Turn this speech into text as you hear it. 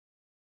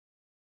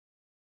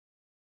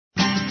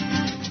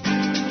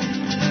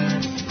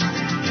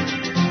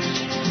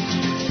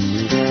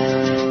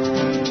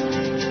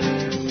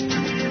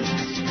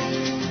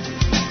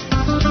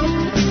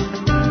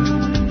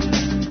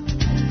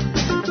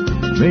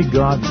May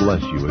God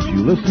bless you as you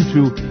listen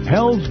to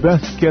Hell's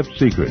Best Kept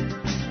Secret.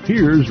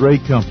 Here's Ray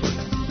Comfort.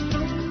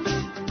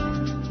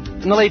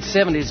 In the late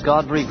 70s,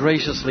 God very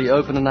graciously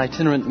opened an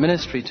itinerant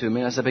ministry to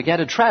me. As I began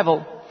to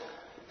travel,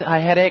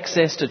 I had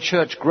access to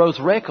church growth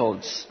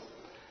records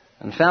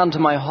and found to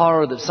my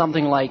horror that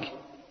something like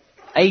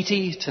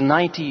 80 to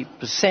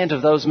 90%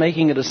 of those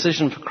making a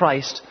decision for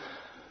Christ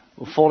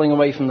were falling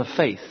away from the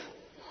faith.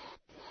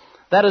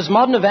 That is,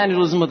 modern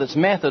evangelism with its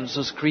methods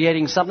was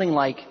creating something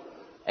like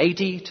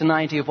 80 to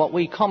 90 of what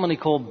we commonly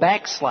call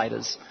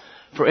backsliders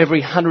for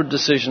every 100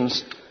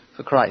 decisions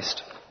for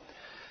Christ.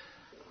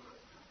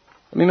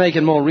 Let me make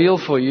it more real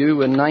for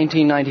you. In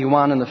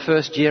 1991, in the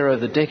first year of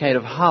the decade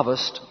of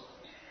harvest,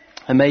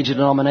 a major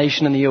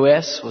denomination in the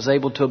U.S. was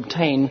able to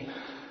obtain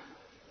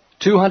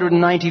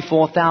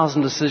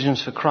 294,000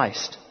 decisions for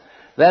Christ.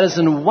 That is,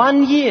 in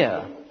 1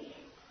 year,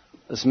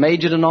 this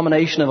major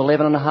denomination of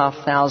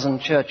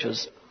 11,500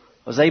 churches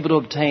was able to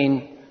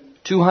obtain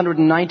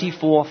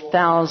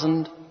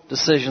 294,000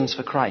 decisions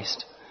for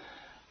Christ.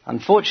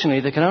 Unfortunately,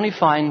 they can only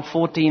find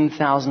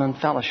 14,000 in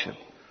fellowship,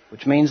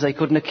 which means they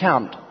couldn't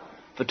account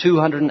for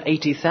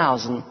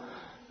 280,000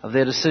 of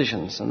their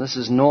decisions. And this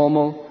is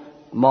normal,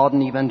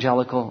 modern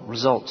evangelical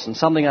results. And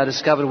something I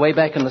discovered way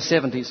back in the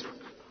 70s,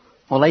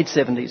 or late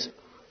 70s,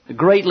 it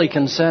greatly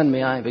concerned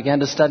me. I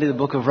began to study the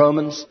book of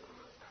Romans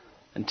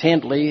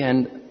intently,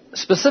 and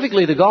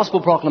specifically the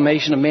gospel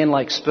proclamation of men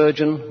like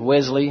Spurgeon,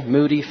 Wesley,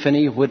 Moody,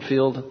 Finney,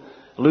 Whitefield,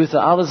 Luther,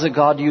 others that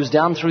God used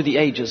down through the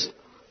ages.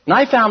 And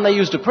I found they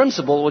used a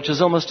principle which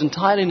is almost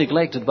entirely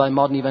neglected by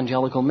modern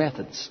evangelical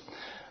methods.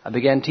 I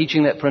began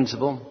teaching that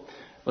principle.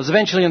 Was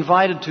eventually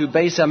invited to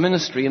base our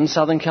ministry in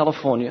Southern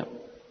California,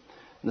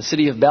 in the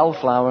city of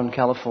Bellflower in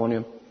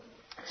California,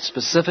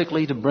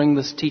 specifically to bring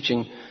this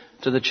teaching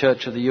to the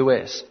church of the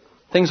U.S.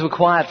 Things were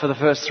quiet for the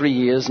first 3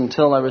 years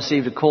until I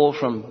received a call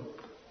from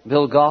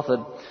Bill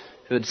Gothard,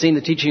 who had seen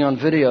the teaching on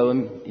video,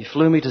 and he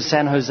flew me to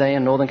San Jose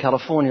in Northern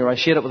California. I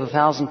shared it with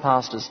 1,000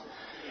 pastors.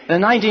 And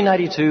in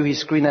 1992, he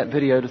screened that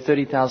video to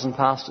 30,000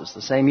 pastors.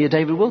 The same year,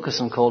 David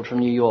Wilkerson called from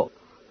New York.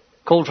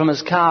 Called from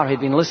his car. He'd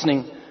been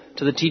listening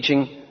to the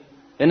teaching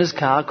in his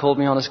car, called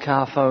me on his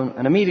car phone,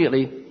 and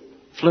immediately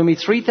flew me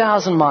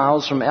 3,000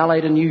 miles from L.A.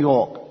 to New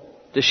York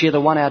to share the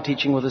 1-hour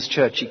teaching with his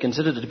church. He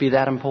considered it to be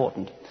that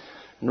important.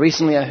 And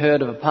recently I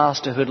heard of a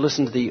pastor who had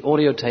listened to the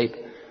audio tape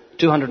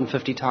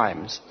 250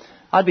 times.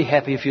 I'd be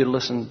happy if you'd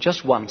listen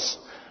just once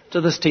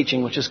to this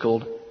teaching, which is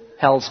called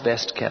Hell's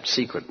Best Kept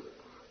Secret.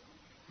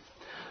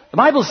 The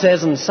Bible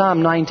says in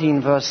Psalm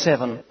 19, verse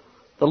 7,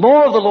 the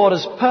law of the Lord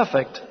is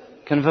perfect,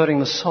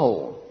 converting the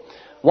soul.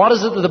 What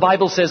is it that the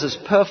Bible says is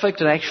perfect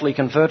and actually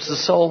converts the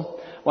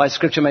soul? Why,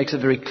 Scripture makes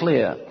it very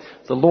clear.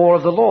 The law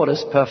of the Lord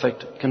is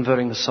perfect,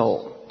 converting the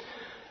soul.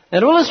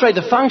 Now, to illustrate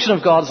the function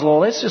of God's law,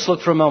 let's just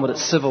look for a moment at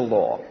civil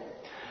law.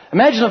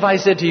 Imagine if I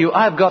said to you,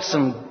 I've got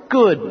some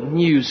good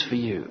news for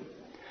you.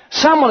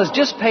 Someone has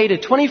just paid a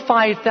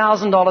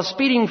 $25,000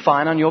 speeding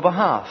fine on your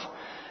behalf.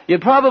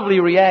 You'd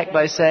probably react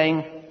by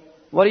saying,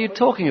 what are you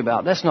talking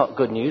about? That's not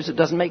good news. It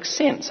doesn't make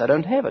sense. I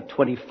don't have a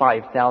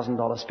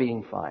 $25,000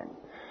 speeding fine.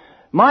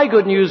 My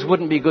good news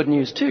wouldn't be good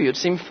news to you. It'd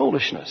seem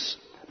foolishness.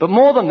 But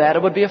more than that,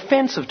 it would be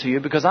offensive to you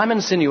because I'm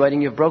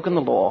insinuating you've broken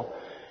the law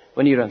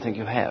when you don't think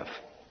you have.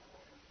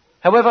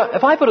 However,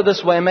 if I put it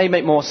this way, it may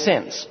make more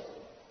sense.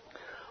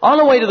 On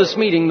the way to this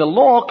meeting, the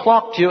law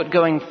clocked you at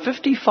going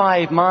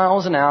 55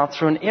 miles an hour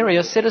through an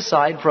area set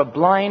aside for a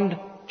blind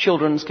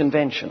children's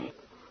convention.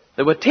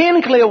 There were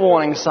 10 clear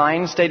warning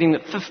signs stating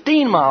that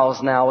 15 miles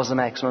an hour was the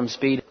maximum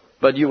speed,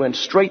 but you went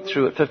straight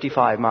through at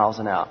 55 miles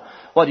an hour.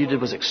 What you did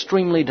was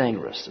extremely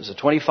dangerous. There's a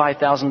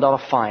 $25,000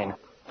 fine.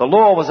 The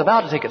law was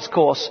about to take its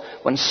course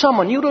when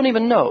someone you don't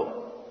even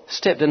know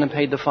stepped in and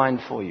paid the fine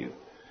for you.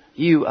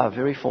 You are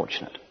very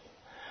fortunate.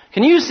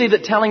 Can you see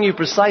that telling you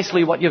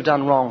precisely what you've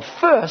done wrong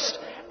first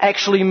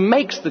actually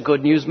makes the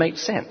good news make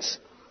sense?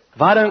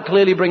 If I don't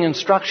clearly bring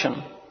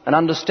instruction and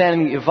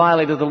understanding that you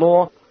violated the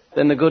law,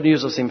 then the good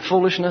news will seem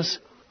foolishness,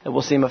 it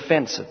will seem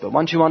offensive. But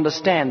once you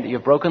understand that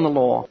you've broken the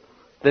law,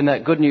 then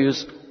that good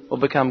news will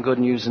become good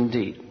news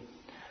indeed.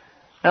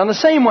 Now, in the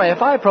same way,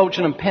 if I approach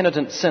an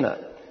impenitent sinner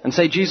and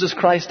say Jesus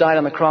Christ died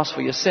on the cross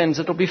for your sins,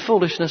 it will be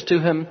foolishness to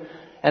him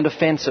and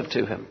offensive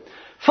to him.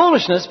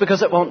 Foolishness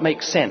because it won't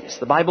make sense.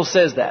 The Bible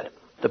says that.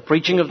 The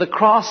preaching of the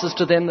cross is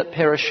to them that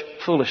perish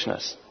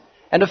foolishness.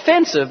 And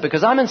offensive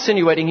because I'm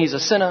insinuating he's a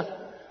sinner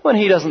when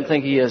he doesn't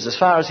think he is. As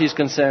far as he's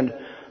concerned,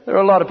 there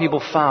are a lot of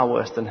people far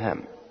worse than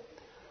him.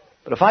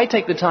 But if I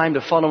take the time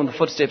to follow in the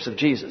footsteps of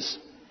Jesus,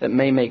 it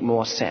may make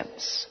more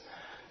sense.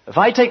 If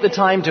I take the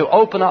time to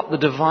open up the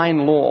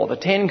divine law, the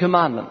 10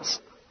 Commandments,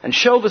 and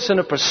show the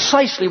sinner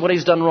precisely what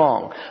he's done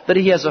wrong, that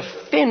he has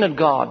offended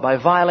God by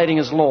violating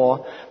his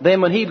law,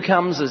 then when he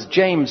becomes, as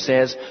James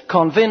says,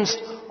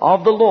 convinced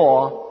of the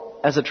law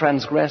as a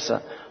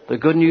transgressor, the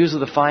good news of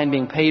the fine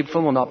being paid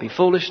for will not be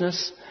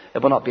foolishness,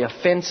 it will not be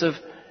offensive,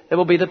 it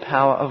will be the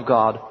power of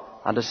God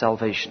unto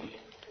salvation.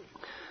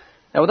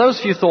 Now, with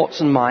those few thoughts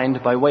in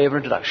mind, by way of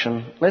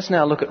introduction, let's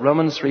now look at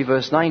Romans 3,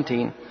 verse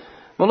 19.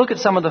 We'll look at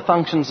some of the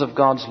functions of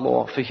God's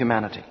law for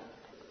humanity.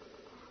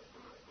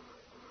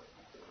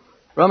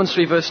 Romans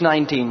 3 verse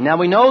 19. Now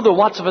we know the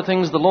whatsoever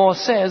things the law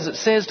says, it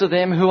says to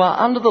them who are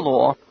under the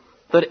law,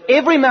 that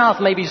every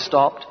mouth may be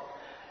stopped,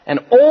 and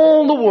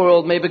all the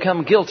world may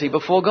become guilty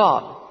before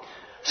God.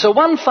 So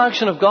one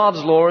function of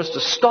God's law is to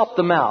stop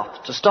the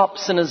mouth, to stop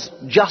sinners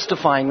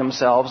justifying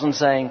themselves and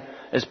saying,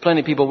 there's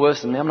plenty of people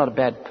worse than me, I'm not a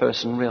bad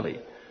person really.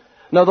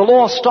 No, the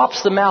law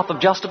stops the mouth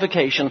of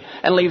justification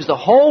and leaves the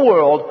whole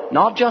world,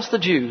 not just the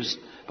Jews,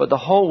 but the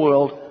whole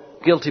world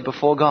guilty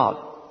before God.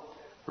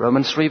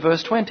 Romans 3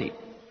 verse 20.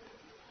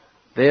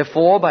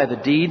 Therefore, by the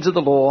deeds of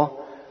the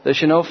law, there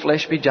shall no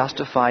flesh be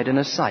justified in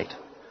his sight.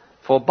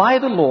 For by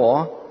the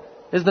law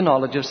is the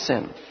knowledge of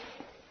sin.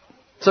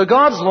 So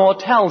God's law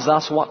tells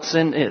us what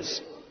sin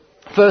is.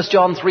 1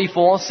 John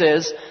 3:4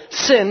 says,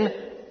 sin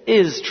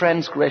is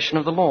transgression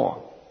of the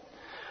law.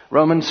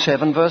 Romans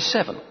 7 verse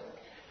 7.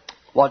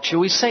 What shall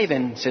we say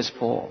then, says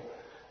Paul?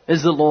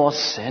 Is the law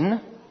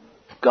sin?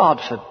 God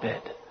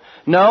forbid.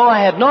 No,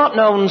 I have not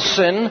known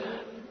sin,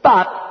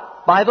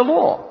 but by the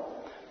law.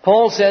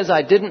 Paul says,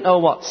 I didn't know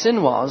what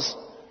sin was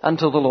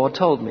until the Lord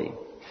told me.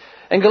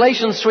 In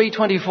Galatians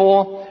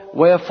 3:24,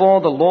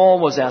 wherefore the law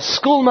was our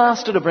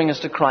schoolmaster to bring us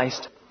to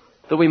Christ,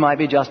 that we might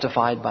be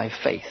justified by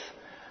faith.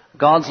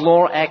 God's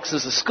law acts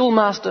as a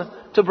schoolmaster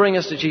to bring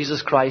us to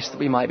Jesus Christ, that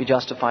we might be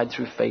justified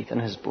through faith in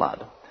his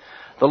blood.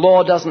 The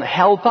law doesn't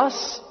help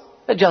us,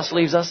 it just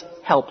leaves us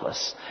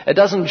helpless. It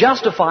doesn't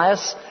justify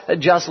us, it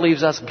just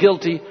leaves us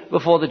guilty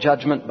before the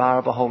judgment bar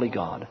of a holy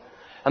God.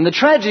 And the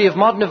tragedy of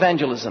modern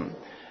evangelism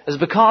is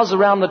because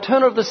around the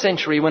turn of the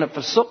century, when it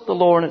forsook the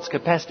law in its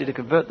capacity to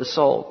convert the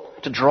soul,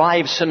 to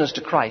drive sinners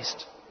to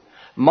Christ,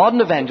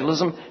 modern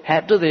evangelism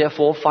had to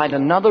therefore find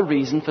another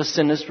reason for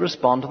sinners to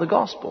respond to the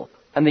gospel.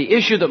 And the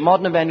issue that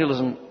modern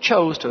evangelism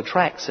chose to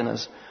attract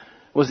sinners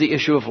was the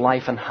issue of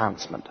life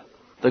enhancement.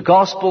 The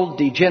gospel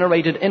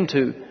degenerated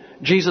into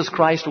Jesus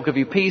Christ will give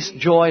you peace,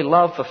 joy,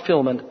 love,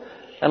 fulfillment,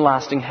 and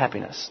lasting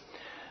happiness.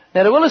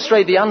 Now, to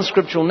illustrate the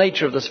unscriptural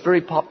nature of this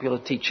very popular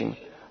teaching,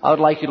 I would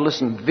like you to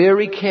listen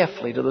very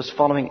carefully to this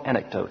following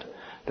anecdote,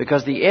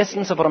 because the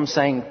essence of what I'm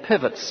saying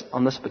pivots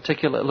on this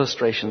particular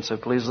illustration, so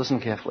please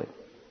listen carefully.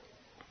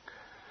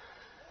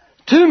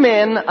 Two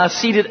men are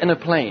seated in a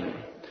plane.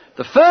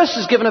 The first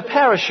is given a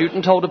parachute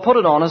and told to put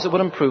it on as it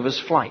would improve his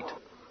flight.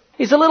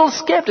 He's a little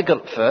skeptical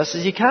at first,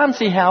 as he can't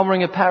see how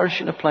wearing a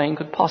parachute in a plane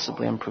could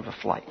possibly improve a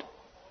flight.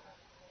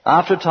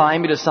 After a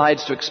time, he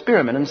decides to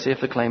experiment and see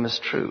if the claim is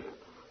true.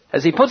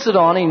 As he puts it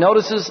on, he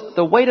notices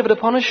the weight of it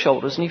upon his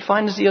shoulders, and he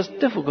finds he has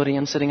difficulty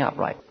in sitting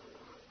upright.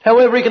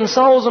 However, he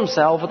consoles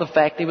himself with the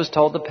fact he was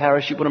told the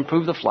parachute would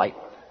improve the flight,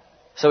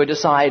 so he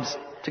decides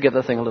to give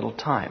the thing a little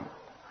time.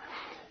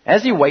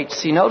 As he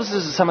waits, he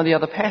notices that some of the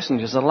other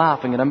passengers are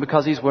laughing at him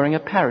because he's wearing a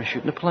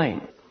parachute in a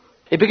plane.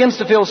 He begins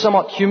to feel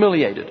somewhat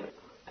humiliated.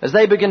 As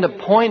they begin to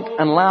point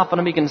and laugh at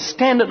him, he can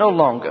stand it no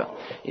longer.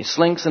 He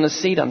slinks in his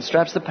seat,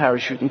 unstraps the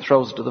parachute, and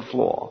throws it to the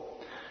floor.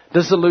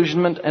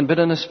 Disillusionment and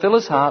bitterness fill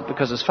his heart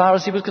because, as far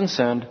as he was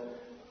concerned,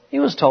 he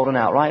was told an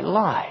outright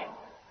lie.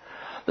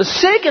 The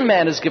second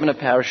man is given a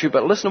parachute,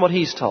 but listen to what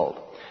he's told.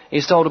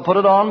 He's told to put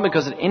it on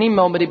because at any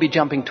moment he'd be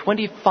jumping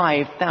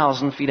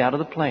 25,000 feet out of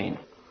the plane.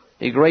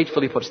 He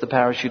gratefully puts the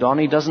parachute on.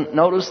 He doesn't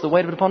notice the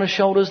weight of it upon his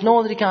shoulders,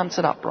 nor that he can't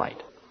sit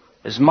upright.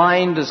 His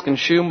mind is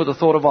consumed with the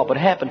thought of what would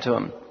happen to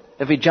him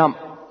if he jumped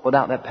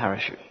without that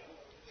parachute.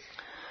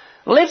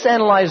 Let's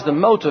analyze the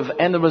motive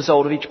and the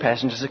result of each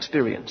passenger's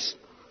experience.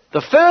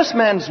 The first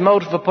man's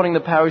motive for putting the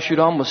parachute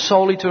on was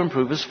solely to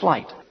improve his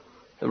flight.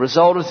 The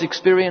result of his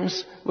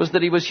experience was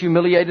that he was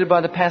humiliated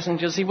by the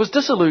passengers. He was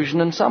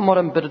disillusioned and somewhat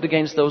embittered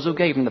against those who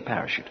gave him the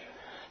parachute.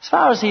 As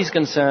far as he's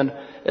concerned,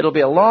 it'll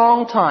be a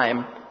long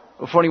time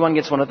before anyone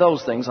gets one of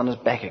those things on his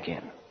back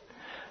again.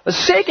 The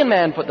second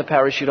man put the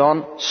parachute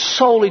on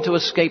solely to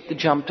escape the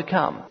jump to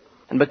come.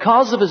 And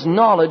because of his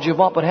knowledge of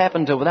what would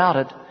happen to without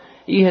it,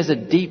 he has a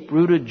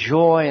deep-rooted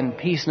joy and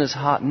peace in his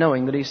heart,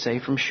 knowing that he's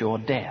saved from sure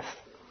death.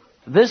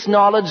 This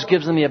knowledge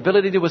gives him the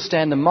ability to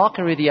withstand the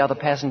mockery of the other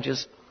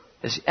passengers.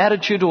 His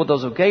attitude toward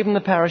those who gave him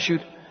the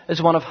parachute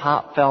is one of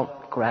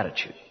heartfelt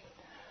gratitude.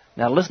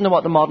 Now listen to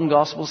what the modern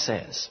gospel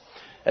says.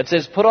 It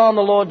says, put on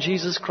the Lord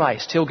Jesus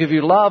Christ. He'll give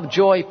you love,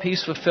 joy,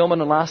 peace,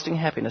 fulfillment, and lasting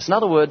happiness. In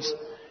other words,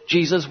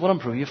 Jesus will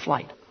improve your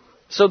flight.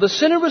 So the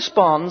sinner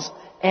responds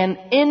and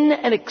in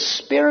an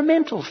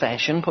experimental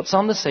fashion puts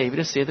on the Savior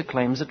to see if the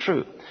claims are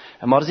true.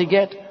 And what does he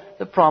get?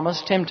 The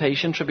promise,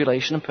 temptation,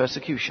 tribulation, and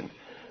persecution.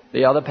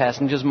 The other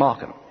passengers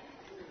mock him.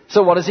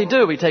 So what does he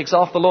do? He takes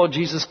off the Lord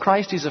Jesus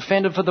Christ. He's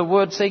offended for the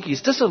word's sake.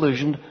 He's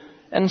disillusioned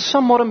and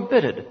somewhat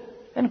embittered,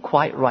 and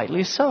quite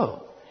rightly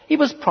so. He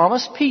was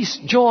promised peace,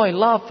 joy,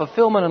 love,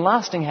 fulfillment, and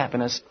lasting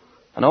happiness,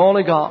 and all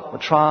he got were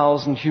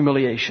trials and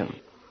humiliation.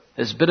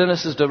 His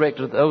bitterness is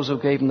directed at those who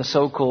gave him the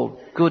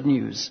so-called good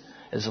news.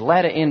 His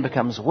latter end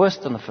becomes worse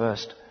than the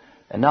first,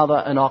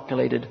 another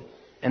inoculated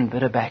and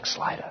bitter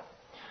backslider.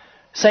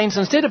 Saints,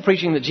 instead of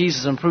preaching that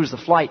Jesus improves the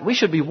flight, we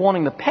should be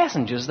warning the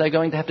passengers they're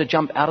going to have to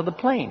jump out of the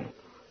plane.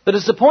 That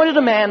it's appointed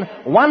a man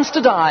once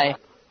to die,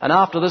 and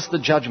after this the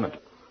judgment.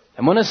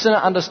 And when a sinner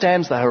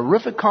understands the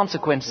horrific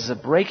consequences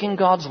of breaking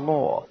God's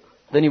law,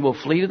 then he will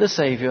flee to the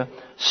Savior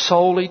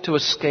solely to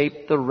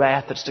escape the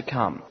wrath that's to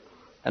come.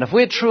 And if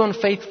we're true and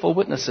faithful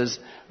witnesses,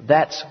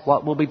 that's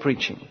what we'll be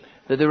preaching.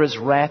 That there is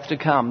wrath to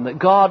come. That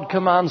God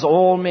commands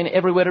all men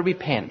everywhere to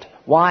repent.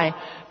 Why?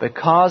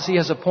 Because he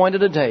has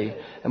appointed a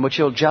day in which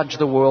he'll judge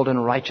the world in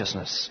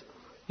righteousness.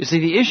 You see,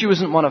 the issue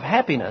isn't one of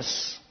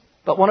happiness,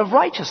 but one of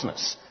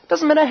righteousness. It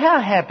doesn't matter how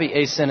happy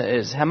a sinner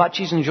is, how much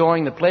he's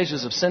enjoying the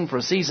pleasures of sin for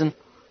a season.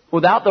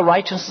 Without the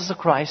righteousness of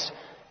Christ,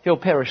 he'll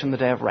perish in the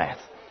day of wrath.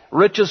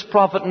 Riches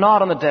profit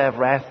not on the day of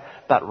wrath,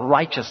 but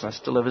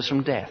righteousness delivers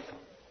from death.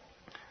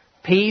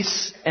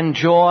 Peace and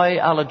joy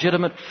are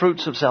legitimate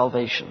fruits of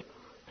salvation.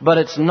 But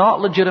it's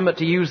not legitimate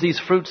to use these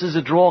fruits as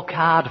a draw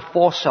card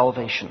for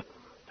salvation.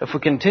 If we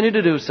continue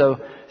to do so,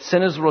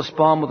 sinners will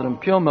respond with an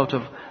impure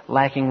motive,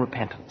 lacking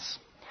repentance.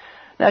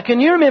 Now,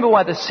 can you remember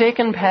why the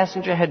second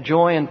passenger had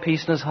joy and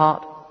peace in his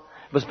heart?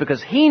 It was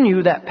because he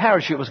knew that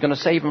parachute was going to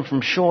save him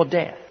from sure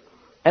death.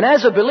 And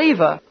as a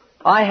believer,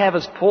 I have,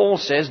 as Paul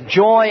says,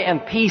 joy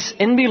and peace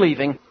in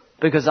believing,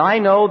 because I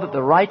know that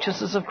the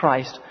righteousness of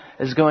Christ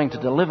is going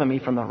to deliver me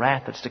from the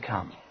wrath that's to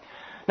come.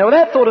 Now, with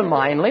that thought in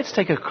mind, let's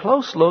take a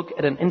close look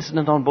at an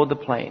incident on board the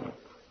plane.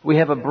 We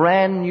have a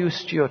brand new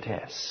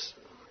stewardess.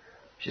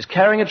 She's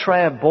carrying a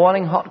tray of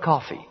boiling hot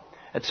coffee.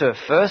 It's her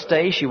first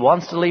day. She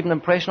wants to leave an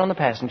impression on the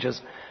passengers,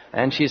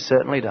 and she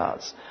certainly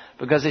does.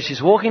 Because as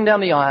she's walking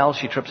down the aisle,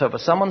 she trips over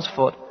someone's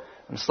foot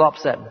and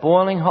slops that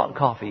boiling hot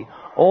coffee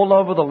all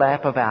over the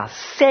lap of our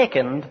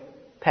second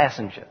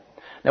passenger.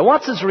 Now,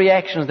 what's his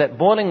reaction as that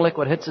boiling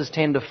liquid hits his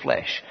tender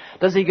flesh?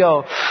 Does he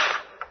go,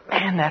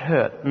 man, that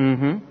hurt?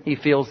 He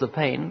feels the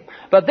pain.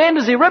 But then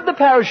does he rip the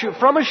parachute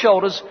from his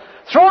shoulders,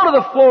 throw it to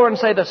the floor and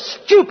say, the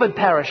stupid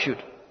parachute?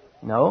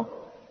 No.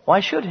 Why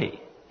should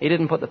he? He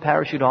didn't put the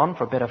parachute on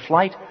for a better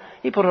flight.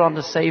 He put it on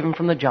to save him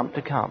from the jump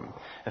to come.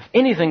 If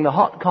anything, the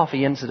hot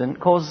coffee incident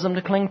causes him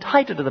to cling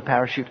tighter to the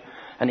parachute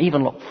and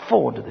even look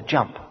forward to the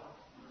jump.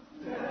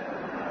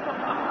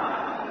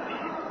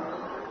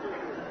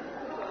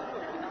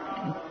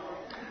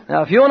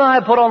 Now, if you and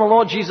I put on the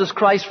Lord Jesus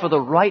Christ for the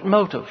right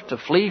motive, to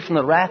flee from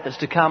the wrath that's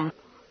to come,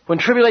 when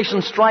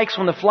tribulation strikes,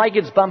 when the flight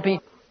gets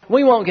bumpy,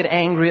 we won't get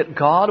angry at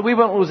God. We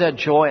won't lose our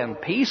joy and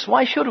peace.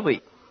 Why should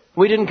we?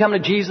 We didn't come to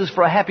Jesus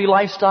for a happy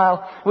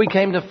lifestyle. We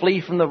came to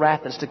flee from the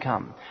wrath that's to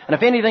come. And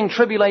if anything,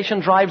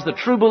 tribulation drives the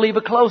true believer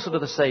closer to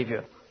the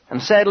Savior.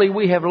 And sadly,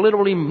 we have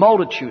literally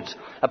multitudes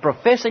of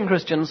professing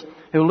Christians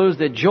who lose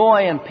their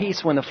joy and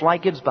peace when the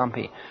flight gets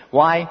bumpy.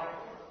 Why?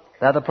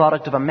 They're the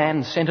product of a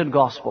man-centered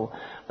gospel.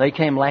 They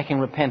came lacking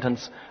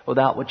repentance,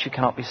 without which you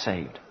cannot be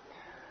saved.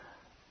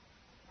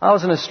 I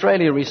was in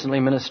Australia recently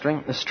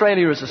ministering.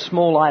 Australia is a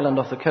small island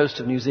off the coast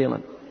of New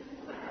Zealand.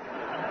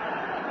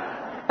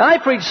 And I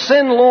preached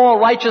sin, law,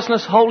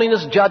 righteousness,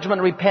 holiness,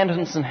 judgment,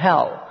 repentance, and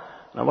hell.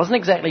 And I wasn't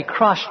exactly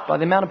crushed by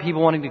the amount of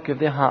people wanting to give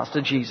their hearts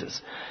to Jesus.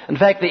 In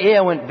fact, the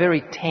air went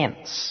very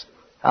tense.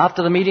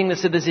 After the meeting, they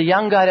said, there's a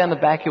young guy down the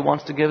back who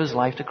wants to give his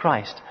life to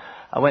Christ.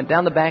 I went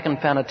down the back and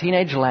found a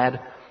teenage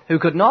lad who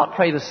could not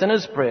pray the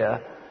sinner's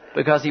prayer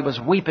because he was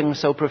weeping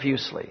so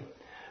profusely.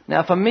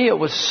 Now, for me, it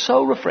was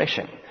so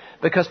refreshing,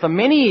 because for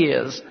many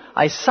years,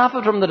 I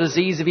suffered from the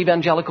disease of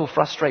evangelical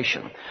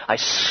frustration. I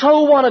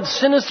so wanted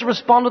sinners to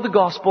respond to the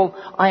gospel,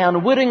 I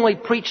unwittingly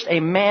preached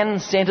a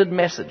man-centered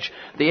message,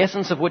 the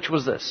essence of which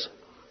was this: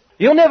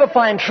 you'll never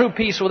find true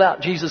peace without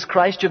Jesus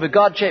Christ. You have a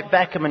God-shaped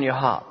vacuum in your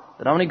heart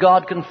that only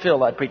God can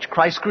fill. I'd preach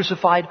Christ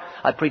crucified.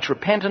 I'd preach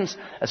repentance.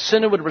 A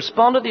sinner would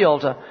respond at the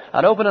altar.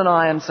 I'd open an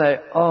eye and say,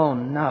 oh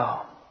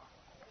no,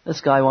 this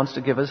guy wants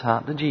to give his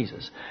heart to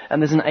Jesus.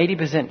 And there's an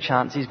 80%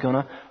 chance he's going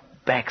to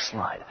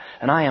backslide.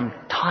 And I am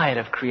tired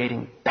of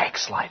creating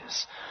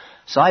backsliders.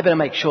 So I better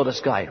make sure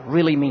this guy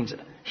really means it.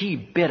 He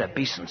better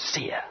be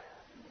sincere.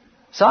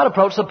 So I'd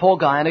approach the poor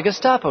guy in a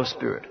Gestapo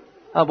spirit.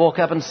 I'd walk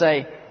up and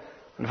say,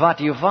 what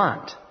do you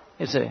want?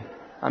 He'd say,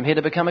 I'm here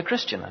to become a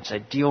Christian. I'd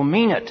say, do you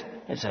mean it?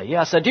 He'd say,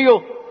 yeah. I said, do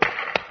you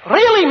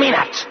really mean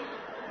it?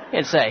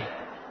 He'd say,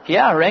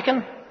 yeah, I reckon.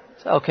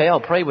 I said, okay,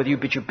 I'll pray with you,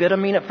 but you better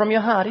mean it from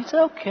your heart. He'd say,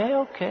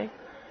 okay.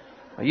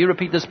 Well, you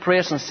repeat this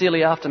prayer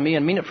sincerely after me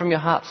and mean it from your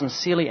heart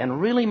sincerely and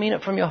really mean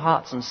it from your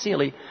heart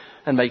sincerely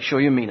and make sure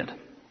you mean it.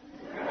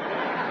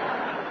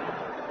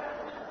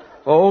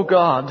 Oh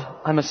God,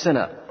 I'm a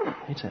sinner.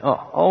 He'd say,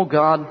 oh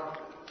God,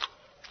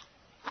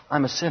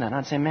 I'm a sinner. And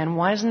I'd say, man,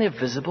 why isn't there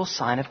visible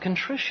sign of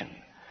contrition?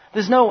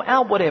 There's no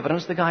outward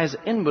evidence the guy is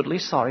inwardly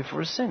sorry for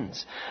his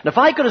sins. And if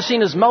I could have seen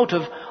his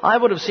motive, I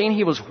would have seen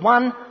he was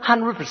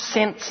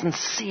 100%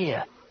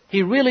 sincere.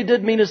 He really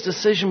did mean his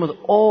decision with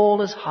all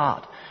his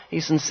heart. He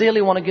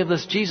sincerely wanted to give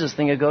this Jesus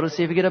thing a go to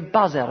see if he could get a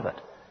buzz out of it.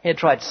 He had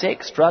tried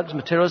sex, drugs,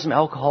 materialism,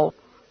 alcohol.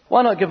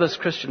 Why not give this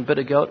Christian bit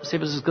a go to see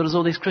if it's as good as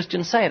all these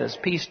Christians say it is?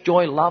 Peace,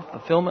 joy, love,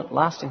 fulfillment,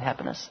 lasting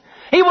happiness.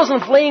 He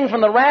wasn't fleeing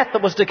from the wrath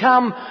that was to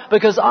come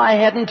because I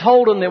hadn't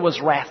told him there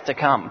was wrath to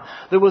come.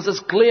 There was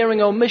this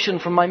glaring omission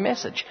from my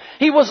message.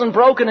 He wasn't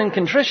broken in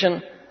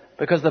contrition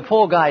because the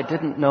poor guy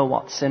didn't know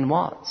what sin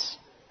was.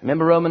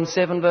 Remember Romans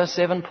 7 verse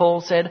 7,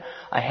 Paul said,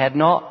 I had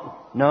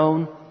not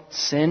known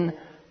sin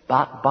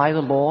but by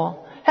the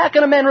law. How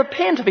can a man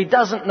repent if he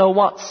doesn't know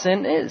what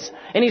sin is?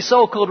 Any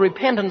so-called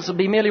repentance would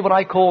be merely what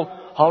I call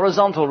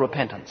horizontal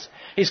repentance.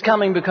 He's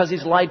coming because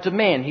he's lied to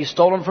men. He's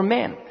stolen from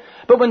men.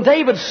 But when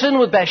David sinned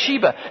with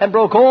Bathsheba and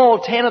broke all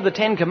 10 of the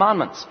 10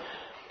 commandments,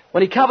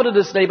 when he coveted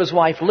his neighbor's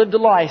wife, lived a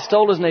lie,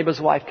 stole his neighbor's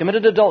wife,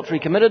 committed adultery,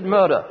 committed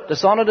murder,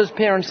 dishonored his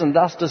parents and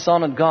thus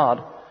dishonored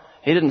God,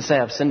 he didn't say,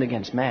 I've sinned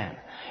against man.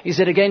 He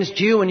said, against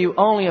you and you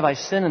only have I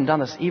sinned and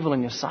done this evil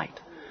in your sight.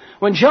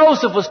 When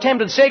Joseph was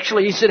tempted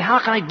sexually, he said, how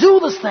can I do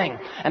this thing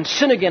and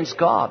sin against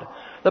God?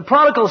 The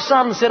prodigal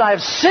son said, I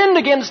have sinned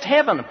against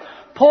heaven.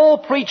 Paul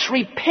preached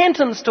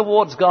repentance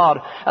towards God.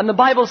 And the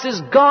Bible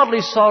says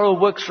godly sorrow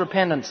works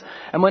repentance.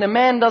 And when a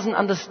man doesn't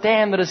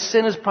understand that his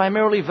sin is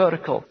primarily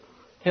vertical,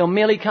 he'll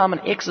merely come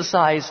and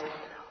exercise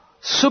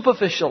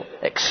superficial,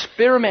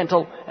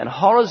 experimental, and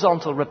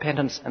horizontal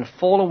repentance and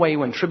fall away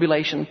when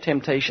tribulation,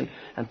 temptation,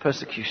 and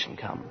persecution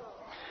come.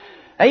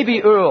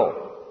 A.B.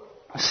 Earle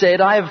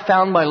said, I have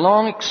found by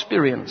long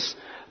experience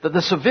that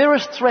the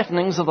severest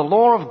threatenings of the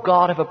law of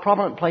God have a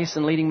prominent place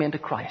in leading men to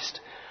Christ.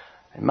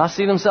 They must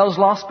see themselves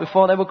lost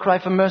before they will cry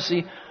for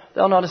mercy.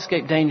 They'll not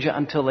escape danger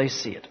until they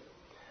see it.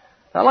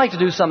 Now, I'd like to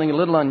do something a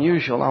little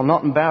unusual. I'll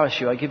not embarrass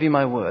you, I give you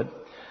my word.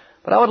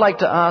 But I would like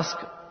to ask,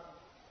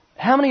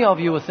 how many of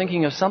you were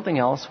thinking of something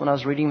else when I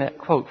was reading that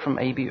quote from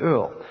A.B.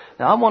 Earle?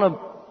 Now, I want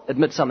to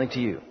admit something to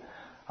you.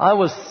 I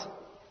was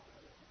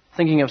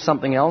thinking of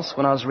something else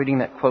when I was reading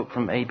that quote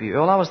from A.B.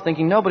 Earle. I was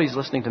thinking, nobody's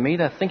listening to me.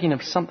 They're thinking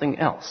of something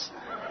else.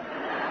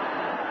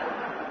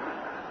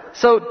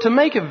 So, to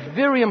make a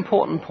very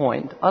important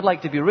point, I'd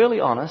like to be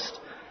really honest.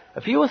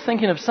 If you were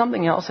thinking of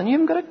something else and you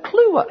haven't got a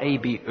clue what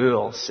A.B.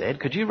 Earle said,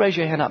 could you raise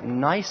your hand up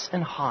nice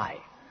and high?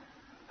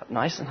 Up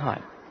nice and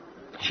high.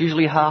 It's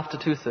usually half to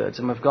 2/3,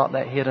 and we've got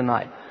that here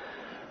tonight.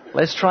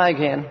 Let's try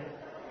again.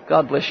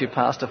 God bless you,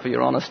 Pastor, for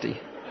your honesty.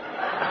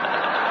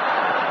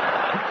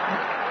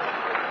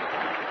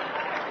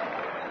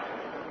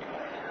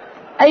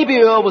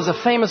 A.B. Earle was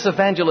a famous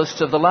evangelist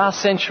of the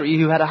last century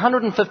who had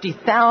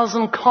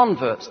 150,000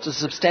 converts to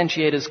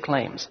substantiate his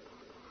claims.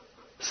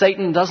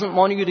 Satan doesn't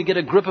want you to get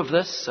a grip of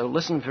this, so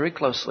listen very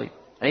closely.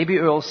 A.B.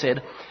 Earle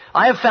said,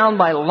 I have found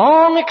by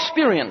long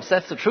experience,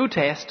 that's the true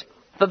test,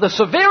 that the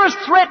severest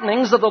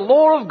threatenings of the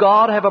law of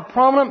God have a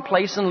prominent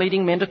place in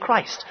leading men to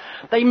Christ.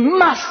 They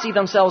must see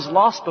themselves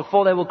lost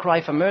before they will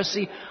cry for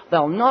mercy.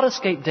 They'll not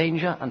escape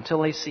danger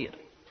until they see it.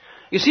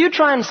 You see, you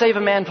try and save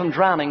a man from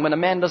drowning when a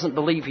man doesn't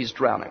believe he's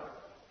drowning.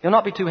 He'll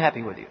not be too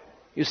happy with you.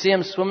 You see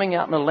him swimming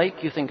out in a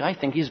lake, you think, I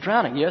think he's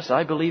drowning. Yes,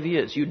 I believe he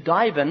is. You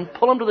dive in,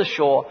 pull him to the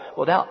shore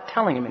without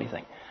telling him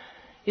anything.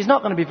 He's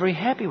not going to be very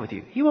happy with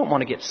you. He won't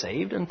want to get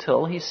saved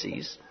until he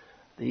sees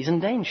that he's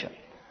in danger.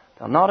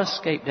 They'll not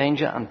escape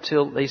danger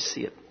until they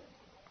see it.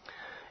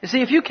 You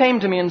see, if you came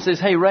to me and says,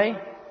 hey, Ray, and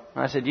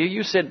I said,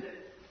 you said,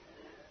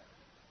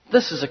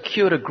 this is a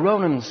cure to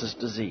Gronin's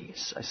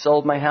disease. I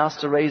sold my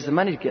house to raise the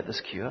money to get this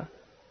cure.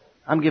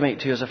 I'm giving it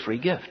to you as a free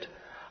gift.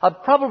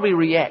 I'd probably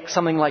react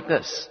something like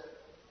this.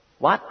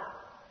 What?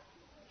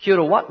 Cure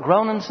to what?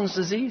 Gronin's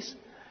disease?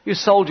 You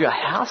sold your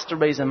house to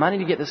raise the money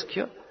to get this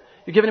cure?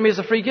 You're giving it to me as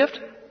a free gift?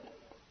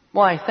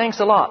 Why, thanks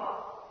a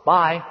lot.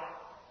 Bye.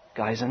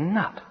 Guy's a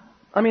nut.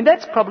 I mean,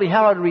 that's probably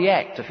how I'd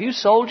react. If you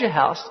sold your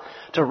house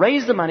to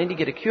raise the money to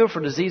get a cure for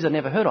a disease I'd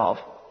never heard of,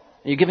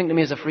 and you're giving it to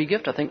me as a free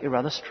gift, I think you're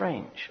rather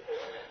strange.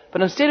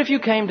 But instead, if you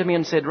came to me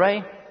and said,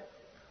 Ray,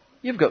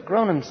 you've got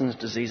Gronin's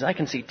disease. I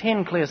can see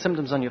 10 clear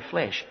symptoms on your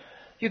flesh.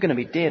 You're going to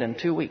be dead in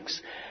 2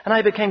 weeks. And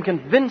I became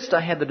convinced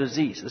I had the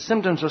disease. The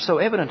symptoms were so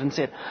evident and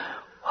said,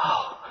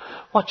 oh,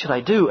 what should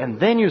I do? And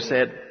then you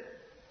said,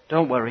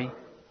 don't worry.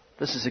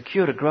 This is a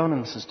cure to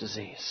Gronin's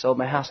disease. Sold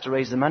my house to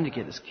raise the money to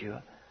get this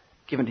cure.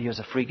 Given to you as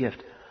a free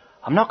gift.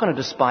 I'm not going to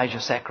despise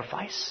your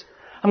sacrifice.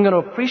 I'm going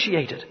to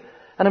appreciate it.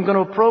 And I'm going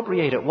to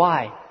appropriate it.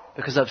 Why?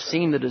 Because I've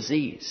seen the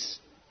disease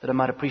that I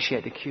might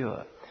appreciate the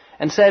cure.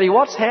 And sadly,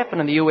 what's happened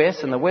in the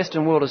U.S. and the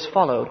Western world has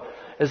followed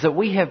is that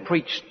we have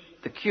preached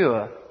the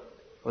cure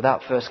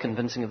without first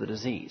convincing of the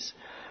disease.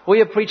 We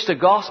have preached a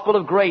gospel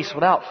of grace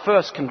without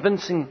first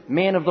convincing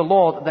men of the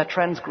law that they're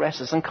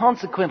transgressors. And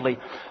consequently,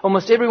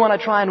 almost everyone I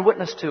try and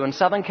witness to in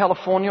Southern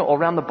California or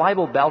around the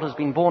Bible Belt has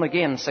been born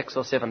again 6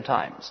 or 7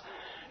 times.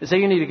 You say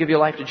you need to give your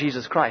life to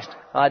Jesus Christ.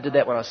 I did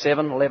that when I was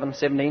 7, 11,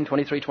 17,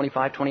 23,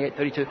 25, 28,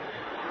 32.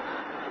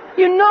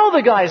 You know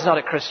the guy's not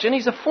a Christian.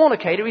 He's a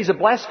fornicator. He's a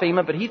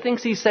blasphemer, but he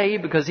thinks he's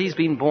saved because he's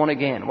been born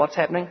again. What's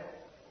happening?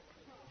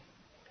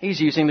 He's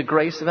using the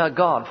grace of our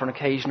God for an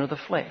occasion of the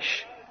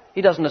flesh.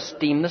 He doesn't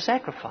esteem the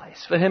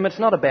sacrifice. For him, it's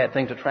not a bad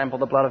thing to trample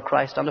the blood of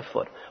Christ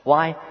underfoot.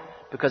 Why?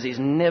 Because he's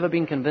never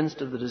been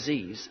convinced of the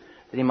disease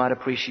that he might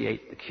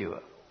appreciate the cure.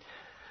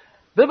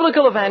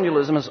 Biblical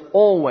evangelism is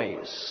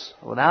always,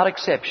 without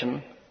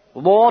exception,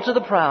 law to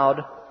the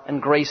proud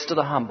and grace to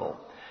the humble.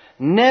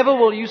 Never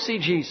will you see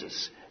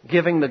Jesus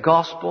giving the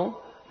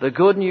gospel, the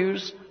good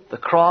news, the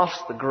cross,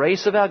 the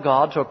grace of our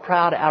God to a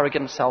proud,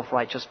 arrogant,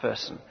 self-righteous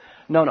person.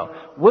 No.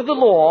 With the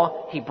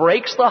law, he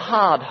breaks the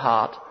hard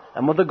heart,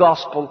 and with the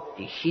gospel,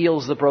 he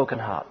heals the broken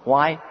heart.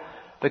 Why?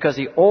 Because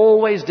he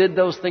always did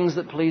those things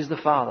that pleased the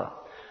Father.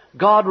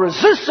 God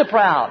resists the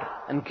proud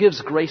and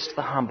gives grace to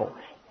the humble.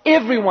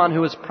 Everyone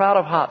who is proud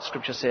of heart,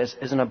 Scripture says,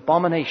 is an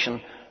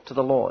abomination to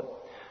the Lord.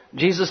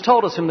 Jesus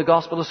told us whom the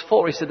gospel is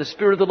for. He said, the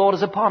Spirit of the Lord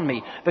is upon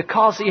me,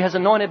 because He has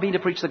anointed me to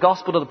preach the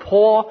gospel to the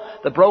poor,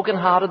 the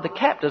brokenhearted, the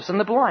captives, and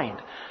the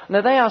blind.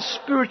 Now they are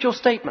spiritual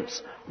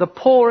statements. The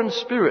poor in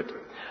spirit.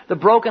 The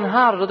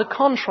brokenhearted are the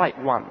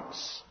contrite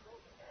ones.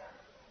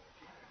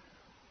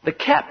 The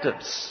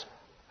captives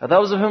are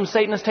those of whom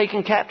Satan has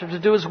taken captive to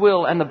do his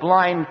will, and the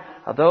blind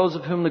are those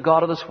of whom the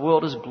God of this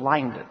world is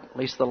blinded. At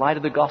least the light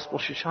of the gospel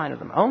should shine on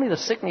them. Only the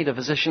sick need a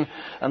physician,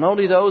 and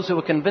only those who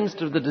are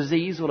convinced of the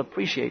disease will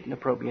appreciate and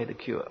appropriate the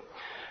cure.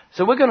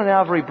 So we're going to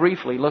now very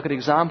briefly look at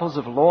examples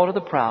of law to the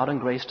proud and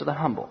grace to the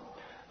humble.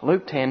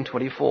 Luke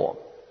 10:24.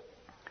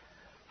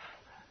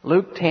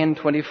 Luke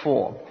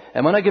 10:24.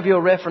 And when I give you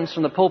a reference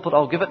from the pulpit,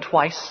 I'll give it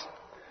twice,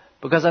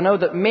 because I know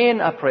that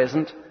men are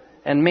present,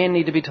 and men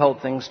need to be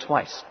told things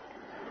twice.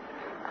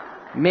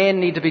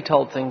 Men need to be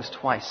told things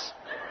twice.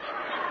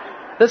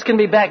 This can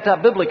be backed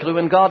up biblically.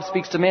 When God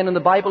speaks to men in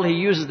the Bible, He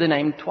uses their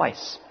name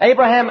twice.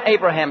 Abraham,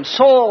 Abraham.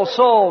 Saul,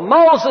 Saul.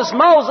 Moses,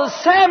 Moses.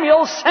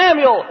 Samuel,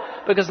 Samuel.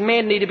 Because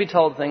men need to be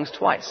told things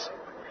twice.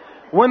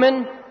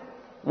 Women,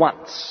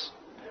 once.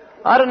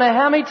 I don't know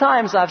how many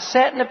times I've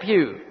sat in a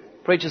pew.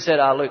 Preacher said,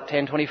 Luke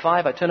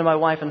 10:25. I turn to my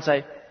wife and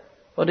say,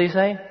 what did he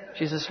say?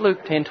 She says, Luke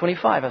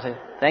 10:25. I say,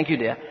 thank you,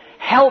 dear.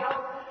 Help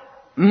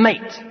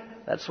mate.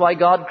 That's why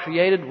God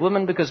created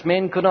women, because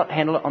men could not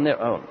handle it on their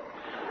own.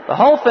 The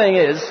whole thing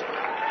is,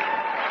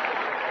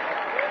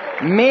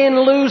 men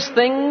lose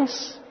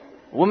things,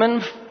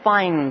 women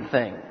find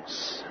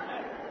things.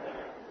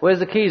 Where's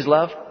the keys,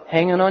 love?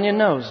 Hanging on your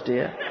nose,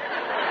 dear.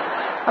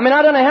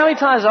 I don't know how many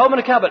times I open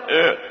a cupboard.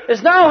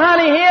 There's no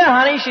honey here,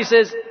 honey. She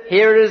says,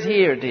 here it is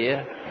here,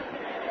 dear.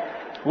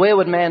 Where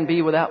would man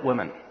be without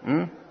women?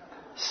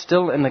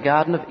 Still in the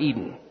Garden of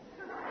Eden.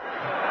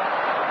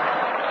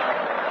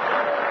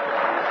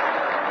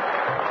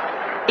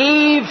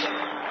 Eve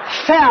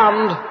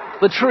found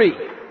the tree.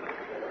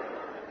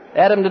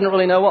 Adam didn't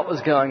really know what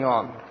was going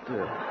on.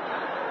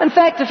 In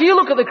fact, if you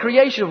look at the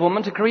creation of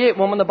woman, to create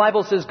woman, the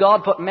Bible says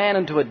God put man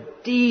into a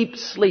deep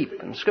sleep.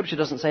 And Scripture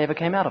doesn't say ever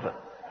came out of it.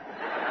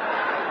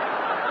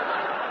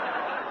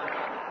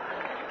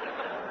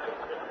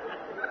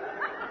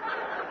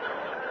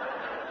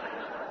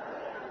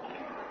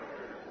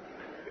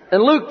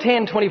 In Luke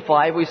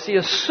 10:25, we see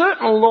a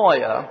certain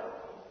lawyer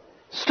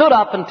stood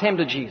up and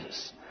tempted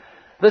Jesus.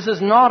 This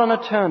is not an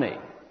attorney,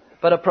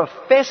 but a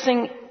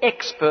professing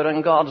expert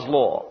in God's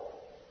law.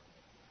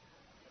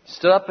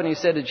 Stood up and he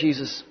said to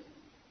Jesus,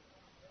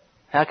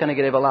 how can I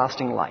get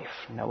everlasting life?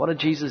 Now, what did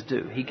Jesus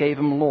do? He gave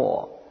him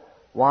law.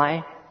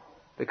 Why?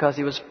 Because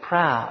he was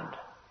proud,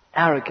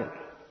 arrogant,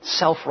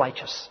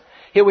 self-righteous.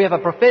 Here we have a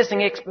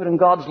professing expert in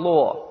God's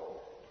law,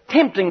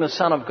 tempting the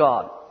Son of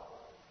God.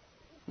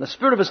 And the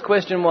spirit of his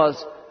question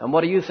was, and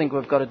what do you think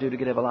we've got to do to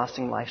get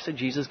everlasting life? So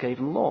Jesus gave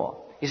him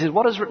law. He said,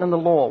 what is written in the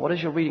law? What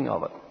is your reading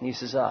of it? And he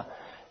says,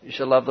 you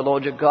shall love the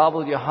Lord your God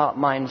with your heart,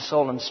 mind,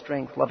 soul, and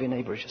strength. Love your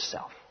neighbor as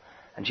yourself.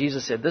 And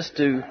Jesus said, this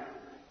do,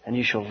 and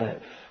you shall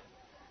live.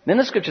 Then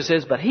the Scripture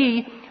says, but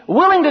he,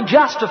 willing to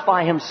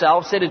justify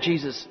himself, said to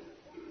Jesus,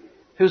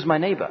 who's my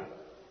neighbor?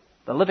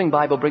 The Living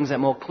Bible brings that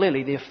more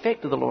clearly, the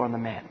effect of the law on the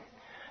man.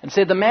 And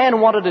said the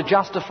man wanted to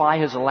justify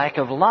his lack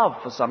of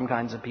love for some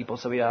kinds of people,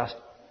 so he asked,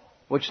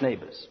 which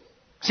neighbors?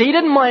 See, he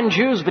didn't mind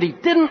Jews, but he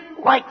didn't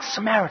like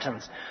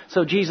Samaritans.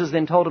 So Jesus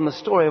then told him the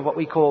story of what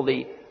we call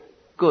the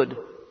Good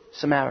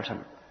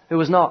Samaritan, who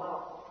was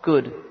not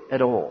good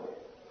at all.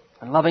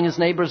 And loving his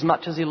neighbor as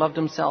much as he loved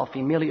himself,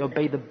 he merely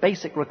obeyed the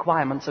basic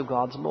requirements of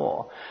God's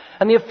law.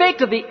 And the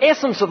effect of the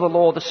essence of the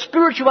law, the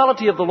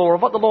spirituality of the law,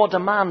 of what the law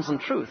demands in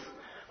truth,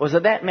 was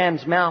that that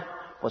man's mouth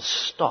was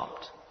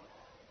stopped.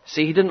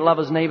 See, he didn't love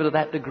his neighbor to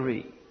that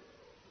degree.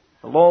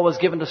 The law was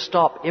given to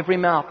stop every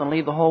mouth and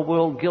leave the whole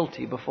world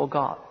guilty before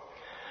God.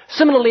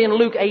 Similarly, in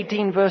Luke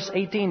 18, verse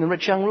 18, the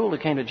rich young ruler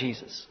came to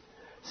Jesus.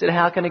 Said,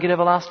 how can I get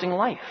everlasting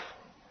life?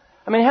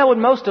 How would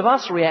most of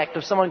us react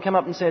if someone came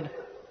up and said,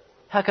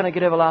 how can I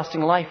get everlasting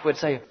life? We'd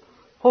say,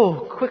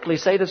 quickly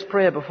say this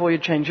prayer before you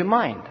change your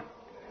mind.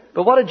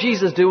 But what did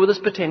Jesus do with this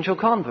potential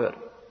convert?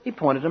 He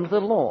pointed him to the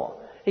law.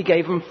 He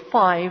gave him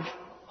 5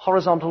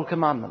 horizontal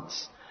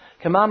commandments.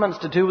 Commandments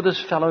to do with his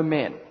fellow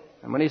men.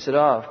 And when he said,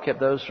 I've kept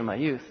those from my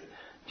youth,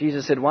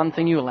 Jesus said, one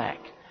thing you lack.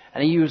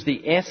 And he used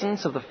the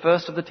essence of the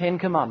first of the 10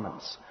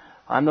 commandments.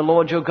 I'm the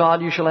Lord your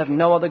God, you shall have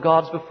no other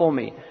gods before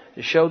me,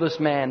 to show this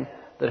man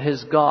that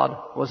his God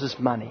was his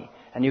money,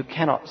 and you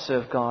cannot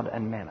serve God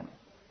and mammon.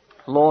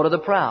 Law to the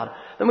proud.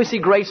 Then we see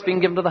grace being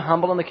given to the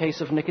humble in the case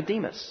of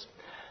Nicodemus.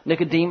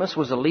 Nicodemus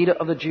was a leader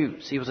of the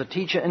Jews. He was a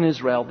teacher in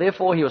Israel.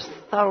 Therefore, he was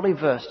thoroughly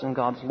versed in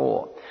God's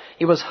law.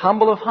 He was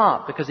humble of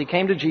heart because he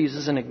came to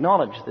Jesus and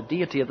acknowledged the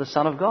deity of the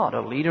Son of God,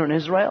 a leader in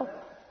Israel.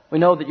 We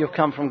know that you've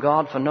come from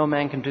God, for no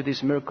man can do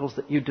these miracles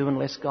that you do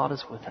unless God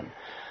is with him.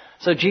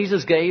 So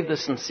Jesus gave the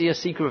sincere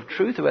seeker of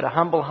truth who had a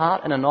humble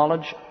heart and a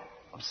knowledge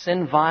of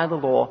sin via the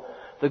law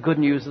the good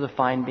news of the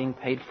fine being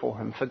paid for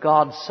him. For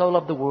God so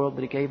loved the world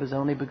that he gave his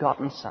only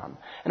begotten Son.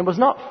 And it was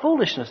not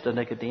foolishness to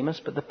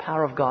Nicodemus, but the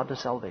power of God to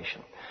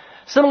salvation.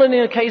 Similarly,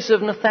 in the case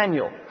of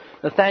Nathanael.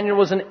 Nathanael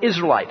was an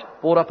Israelite,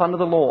 brought up under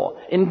the law.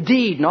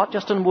 Indeed, not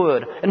just in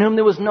word, in whom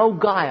there was no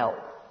guile.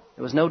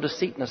 There was no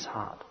deceit in his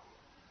heart.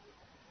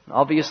 And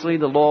obviously,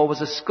 the law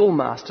was a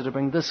schoolmaster to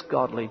bring this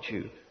godly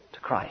Jew to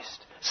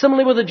Christ.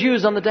 Similarly with the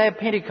Jews on the day of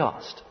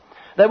Pentecost.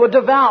 They were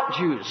devout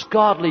Jews,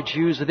 godly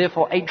Jews, who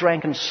therefore ate,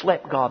 drank, and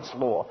slept God's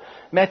law.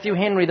 Matthew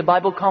Henry, the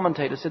Bible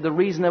commentator, said the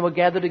reason they were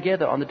gathered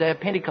together on the day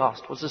of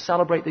Pentecost was to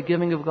celebrate the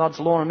giving of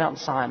God's law on Mount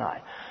Sinai.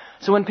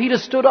 So when Peter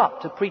stood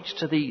up to preach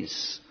to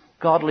these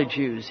godly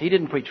Jews, he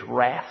didn't preach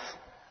wrath.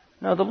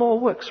 No, the law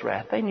works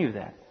wrath. They knew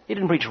that. He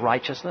didn't preach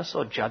righteousness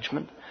or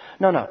judgment.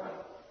 No.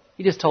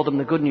 He just told them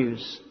the good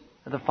news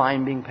of the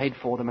fine being paid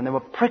for them. And they were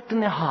pricked in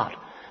their heart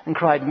and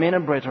cried, "Men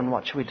and brethren,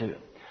 what shall we do?"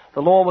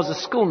 The law was a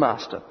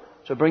schoolmaster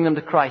to bring them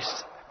to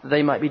Christ, that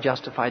they might be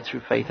justified through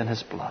faith in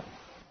his blood.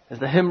 As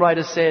the hymn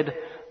writer said,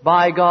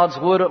 "By God's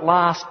word at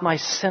last my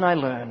sin I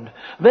learned.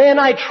 Then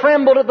I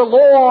trembled at the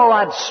law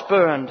I'd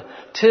spurned,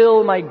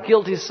 till my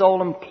guilty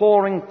soul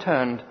imploring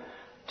turned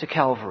to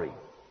Calvary."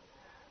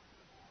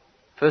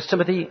 1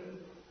 Timothy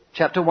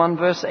chapter 1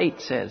 verse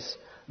 8 says,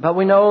 "But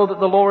we know that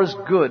the law is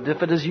good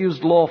if it is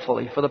used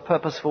lawfully for the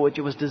purpose for which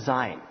it was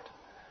designed."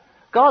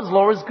 God's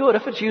law is good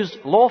if it's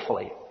used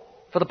lawfully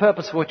for the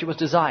purpose for which it was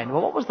designed.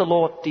 Well, what was the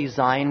law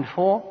designed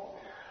for?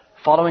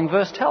 Following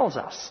verse tells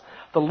us.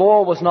 The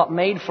law was not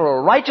made for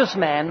a righteous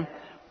man,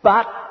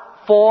 but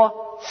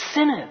for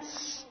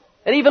sinners.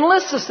 It even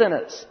lists the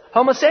sinners.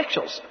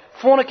 Homosexuals,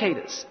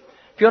 fornicators.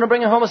 If you want to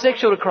bring a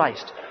homosexual to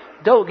Christ,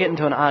 don't get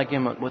into an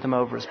argument with him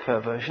over his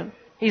perversion.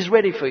 He's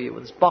ready for you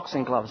with his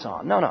boxing gloves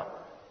on. No.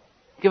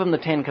 Give him the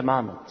 10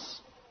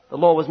 Commandments. The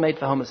law was made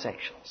for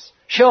homosexuals.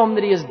 Show him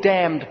that he is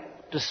damned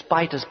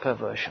despite his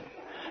perversion.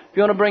 If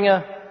you want to bring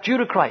a Jew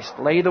to Christ,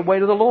 lay the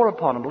weight of the law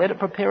upon him. Let it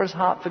prepare his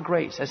heart for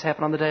grace, as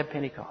happened on the day of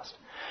Pentecost.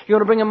 If you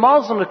want to bring a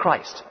Muslim to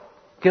Christ,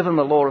 give them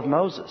the law of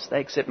Moses. They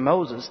accept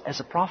Moses as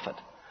a prophet.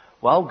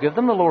 Well, give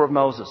them the law of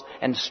Moses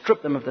and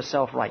strip them of their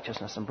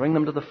self-righteousness and bring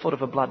them to the foot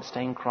of a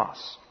blood-stained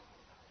cross.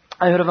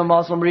 I heard of a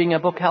Muslim reading a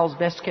book, Hell's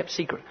Best Kept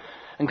Secret,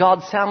 and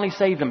God soundly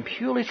saved him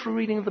purely through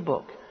reading of the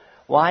book.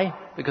 Why?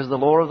 Because the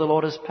law of the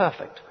Lord is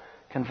perfect,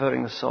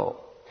 converting the soul.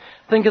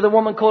 Think of the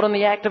woman caught in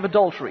the act of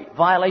adultery,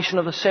 violation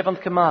of the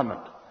 7th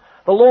commandment.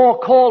 The law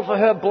called for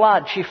her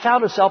blood. She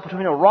found herself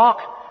between a rock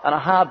and a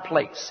hard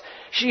place.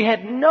 She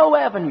had no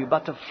avenue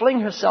but to fling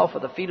herself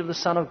at the feet of the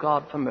Son of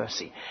God for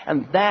mercy.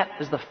 And that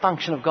is the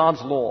function of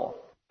God's law.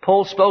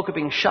 Paul spoke of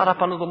being shut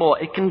up under the law.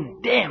 It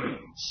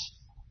condemns.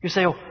 You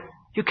say, "Oh,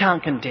 you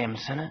can't condemn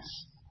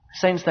sinners."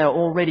 Saints, they are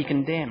already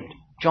condemned.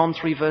 John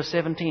 3 verse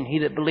 17, "He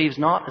that believes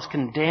not is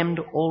condemned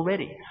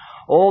already."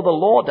 All the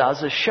law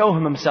does is show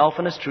him himself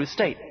in his true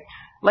state.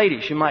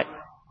 Ladies, you might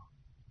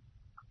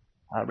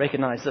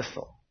recognize this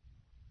thought.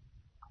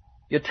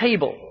 Your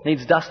table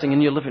needs dusting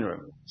in your living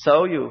room.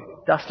 So you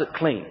dust it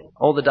clean.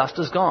 All the dust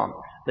is gone.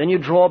 Then you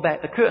draw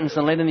back the curtains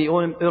and let in the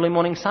early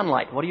morning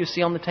sunlight. What do you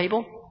see on the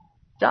table?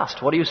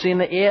 Dust. What do you see in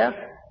the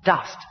air?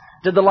 Dust.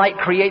 Did the light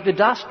create the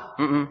dust?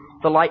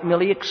 The light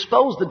merely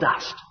exposed the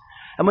dust.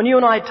 And when you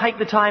and I take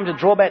the time to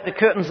draw back the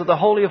curtains of the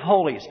Holy of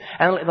Holies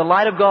and let the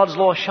light of God's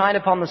law shine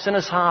upon the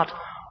sinner's heart,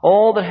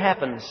 all that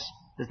happens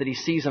is that he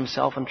sees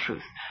himself in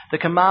truth. The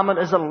commandment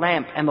is a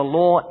lamp and the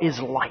law is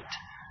light.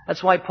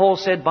 That's why Paul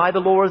said, by the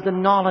law is the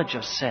knowledge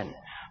of sin.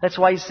 That's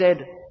why he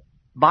said,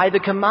 by the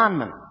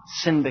commandment,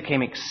 sin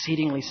became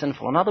exceedingly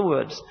sinful. In other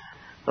words,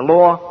 the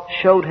law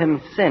showed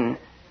him sin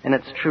in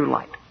its true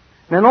light.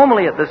 Now,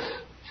 normally at this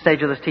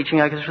stage of this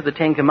teaching, I go through the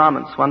 10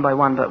 Commandments one by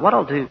one, but what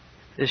I'll do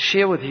is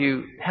share with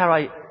you how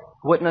I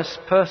witness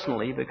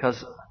personally,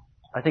 because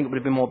I think it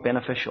would be more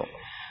beneficial.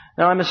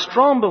 Now, I'm a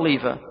strong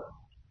believer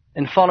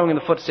in following in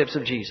the footsteps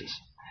of Jesus.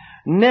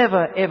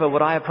 Never, ever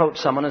would I approach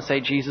someone and say,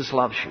 "Jesus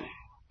loves you."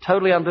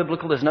 Totally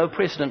unbiblical. There's no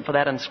precedent for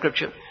that in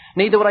Scripture.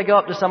 Neither would I go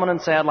up to someone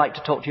and say, "I'd like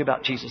to talk to you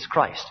about Jesus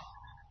Christ."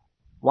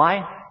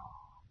 Why?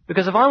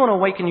 Because if I want to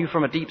awaken you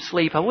from a deep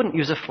sleep, I wouldn't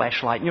use a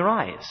flashlight in your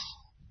eyes.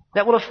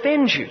 That will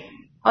offend you.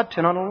 I'd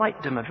turn on a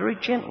light dimmer very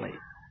gently.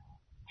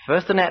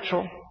 First the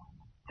natural,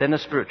 then the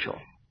spiritual.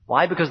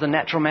 Why? Because the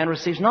natural man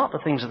receives not the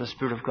things of the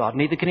Spirit of God,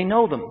 neither can he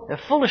know them. They're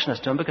foolishness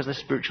to him because they're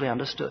spiritually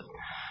understood.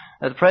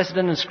 Now, the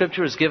precedent in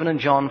Scripture is given in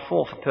John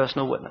 4 for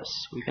personal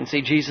witness. We can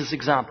see Jesus'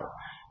 example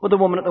with the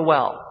woman at the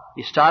well.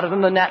 He started in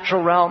the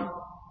natural realm,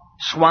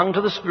 swung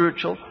to the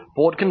spiritual,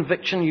 brought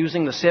conviction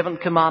using the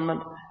 7th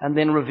commandment, and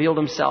then revealed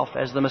himself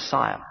as the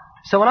Messiah.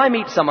 So when I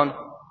meet someone,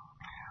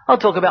 I'll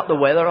talk about the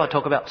weather, I'll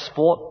talk about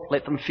sport,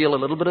 let them feel a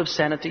little bit of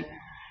sanity,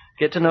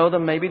 get to know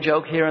them, maybe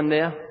joke here and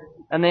there,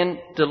 and then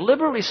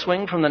deliberately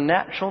swing from the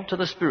natural to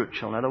the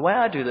spiritual. Now, the way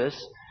I do this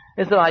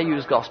is that I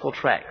use gospel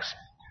tracts.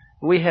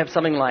 We have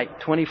something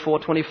like 24,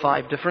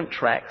 25 different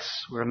tracts.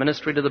 We're a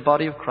ministry to the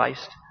body of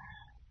Christ.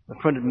 We've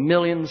printed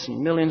millions and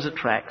millions of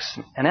tracts,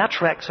 and our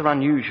tracts are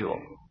unusual.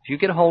 If you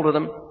get a hold of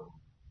them,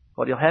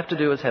 what you'll have to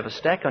do is have a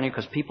stack on you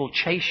because people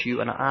chase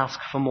you and ask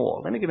for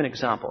more. Let me give you an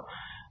example.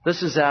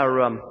 This is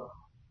our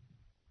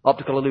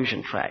optical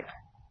illusion tract.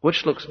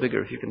 Which looks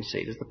bigger if you can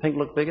see? Does the pink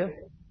look bigger?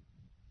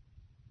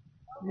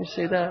 Can you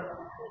see that?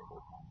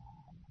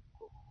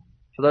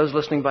 For those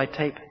listening by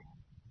tape.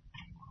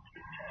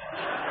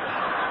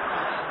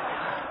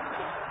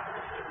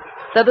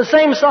 They're the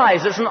same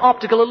size. It's an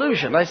optical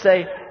illusion. I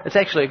say it's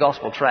actually a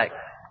gospel tract.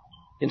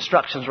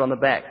 Instructions are on the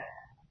back.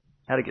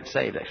 How to get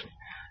saved, actually.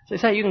 So they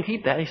say, you can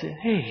keep that. He said,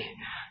 hey,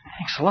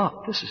 thanks a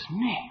lot. This is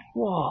neat.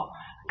 Whoa.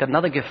 Got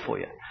another gift for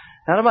you.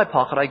 Out of my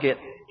pocket, I get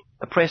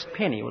a pressed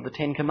penny with the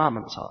 10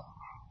 Commandments on it.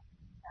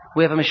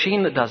 We have a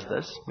machine that does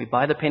this. We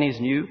buy the pennies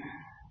new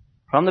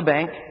from the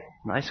bank,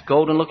 nice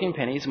golden-looking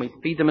pennies, and we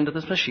feed them into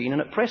this machine,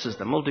 and it presses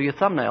them. We'll do your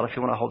thumbnail if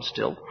you want to hold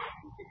still.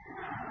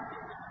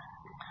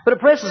 But it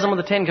presses them with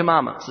the 10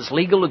 Commandments. It's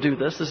legal to do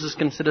this. This is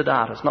considered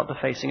art. It's not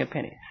defacing a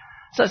penny.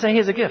 So I say,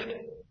 here's a gift.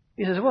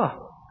 He says,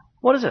 well,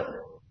 what is it?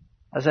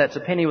 I say, it's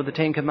a penny with the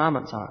 10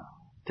 Commandments on it.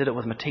 Did it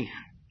with my teeth.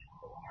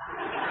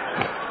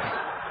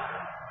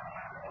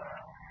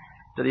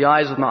 Did the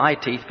eyes with my eye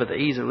teeth, but the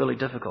E's are really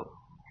difficult.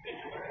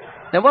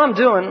 Now what I'm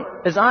doing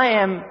is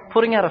I am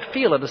putting out a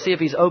feeler to see if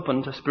he's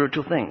open to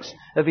spiritual things.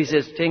 If he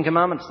says, 10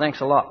 Commandments,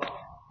 thanks a lot.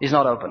 He's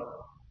not open.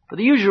 But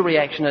the usual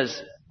reaction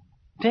is,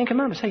 10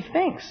 Commandments, hey,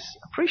 thanks.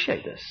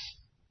 Appreciate this.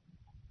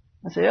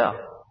 I say, oh. Do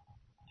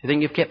you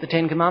think you've kept the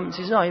 10 Commandments?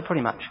 He says, oh, yeah,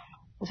 pretty much.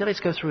 I said, let's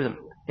go through them.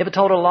 You ever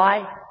told a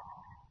lie?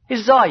 He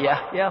says, oh,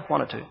 yeah,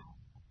 one or two.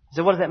 I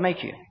said, what does that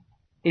make you?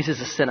 He says,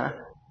 a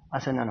sinner. I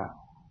said, no.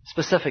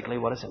 Specifically,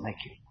 what does it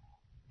make you?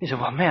 He said,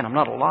 well, man, I'm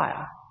not a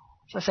liar.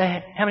 So I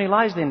say, how many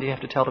lies then do you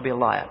have to tell to be a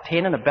liar?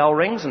 10 and a bell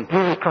rings and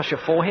across your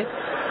forehead?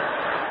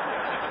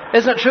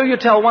 Isn't it true you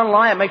tell one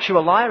lie, it makes you a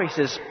liar? He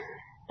says,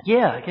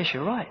 yeah, I guess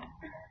you're right.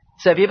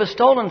 So have you ever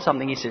stolen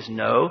something? He says,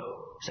 no.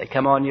 I say,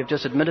 come on, you've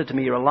just admitted to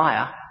me you're a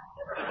liar.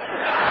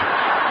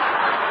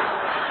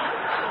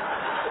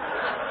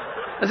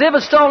 Has he ever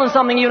stolen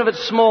something even if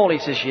it's small? He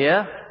says,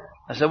 yeah.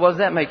 I said, what does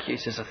that make you? He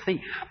says, a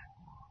thief.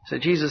 So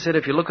Jesus said,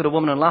 if you look at a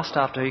woman and lust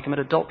after her, you commit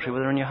adultery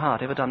with her in your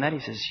heart. Ever done that? He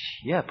says,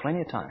 yeah,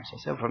 plenty of times. I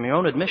said, from your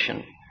own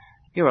admission,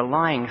 you're a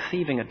lying,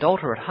 thieving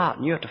adulterer at heart,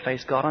 and you have to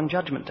face God on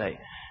Judgment Day.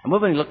 And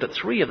we've only looked at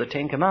 3 of the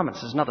 10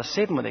 Commandments. There's another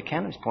 7 with their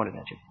cannons pointed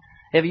at you.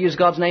 Ever used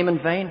God's name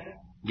in vain?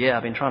 Yeah,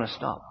 I've been trying to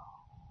stop.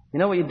 You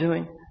know what you're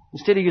doing?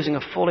 Instead of using a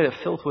 4-letter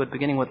filth word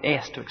beginning with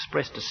S to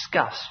express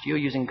disgust, you're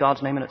using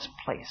God's name in its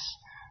place.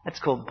 That's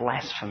called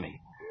blasphemy.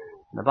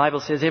 And the Bible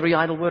says, every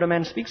idle word a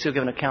man speaks, he'll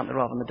give an account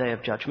thereof on the day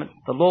of judgment.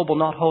 The Lord will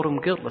not hold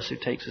him guiltless who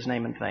takes his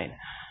name in vain.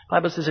 The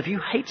Bible says, if you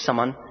hate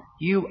someone,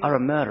 you are a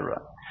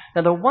murderer.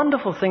 Now, the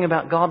wonderful thing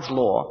about God's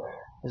law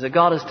is that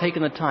God has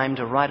taken the time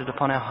to write it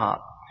upon our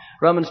heart.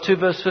 Romans 2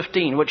 verse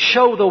 15, which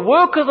show the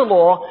work of the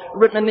law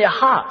written in their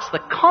hearts, the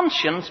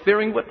conscience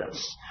bearing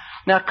witness.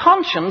 Now,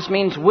 conscience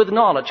means with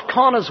knowledge.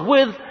 Con is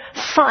with,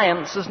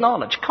 science is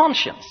knowledge.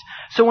 Conscience.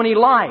 So when he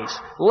lies,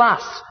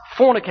 lusts,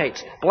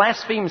 fornicates,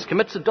 blasphemes,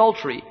 commits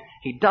adultery,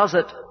 he does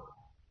it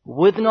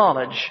with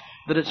knowledge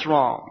that it's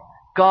wrong.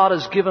 God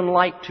has given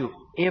light to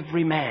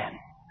every man.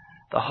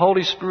 The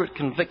Holy Spirit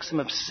convicts him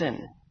of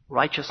sin,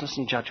 righteousness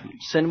and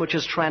judgment. Sin which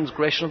is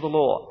transgression of the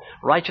law.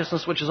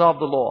 Righteousness which is of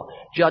the law.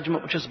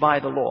 Judgment which is by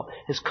the law.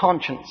 His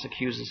conscience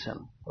accuses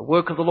him. The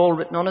work of the law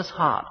written on his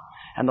heart.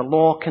 And the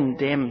law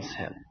condemns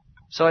him.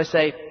 So I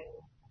say,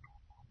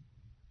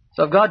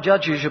 so if God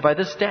judges you by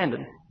this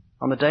standard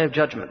on the day of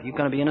judgment, you're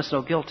going to be innocent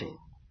or guilty.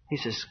 He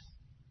says,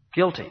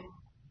 guilty.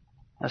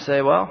 I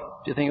say,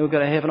 well, do you think you'll go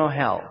to heaven or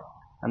hell?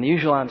 And the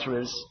usual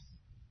answer is,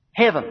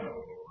 heaven.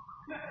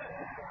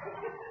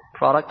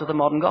 Product of the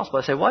modern gospel.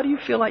 I say, why do you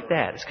feel like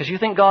that? It's because you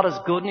think God is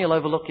good and he'll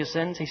overlook your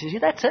sins? He says, yeah,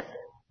 that's it.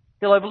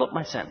 He'll overlook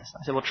my sins.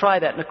 I say, well, try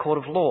that in a court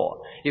of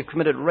law. You've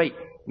committed rape,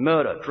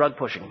 murder, drug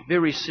pushing,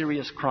 very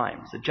serious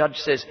crimes. The judge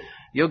says,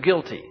 you're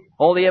guilty.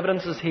 All the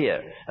evidence is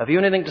here. Have you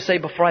anything to say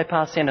before I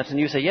pass sentence? And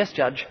you say, yes,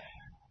 Judge.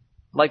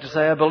 I'd like to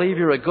say, I believe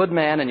you're a good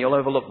man and you'll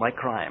overlook my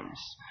crimes.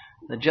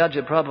 The judge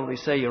would probably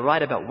say, you're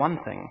right about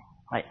one thing.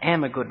 I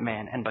am a good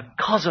man, and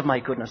because of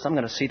my goodness, I'm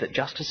going to see that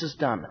justice is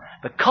done.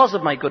 Because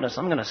of my goodness,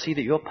 I'm going to see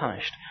that you're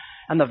punished.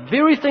 And the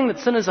very thing that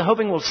sinners are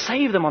hoping will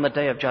save them on the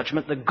day of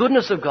judgment, the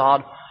goodness of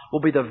God, will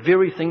be the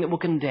very thing that will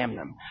condemn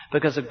them.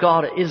 Because if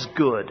God is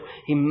good,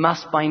 he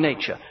must by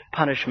nature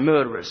punish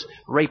murderers,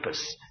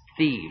 rapists,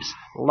 thieves,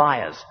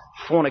 liars,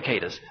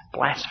 fornicators,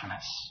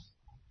 blasphemers.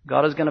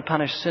 God is going to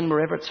punish sin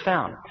wherever it's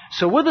found.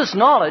 So with this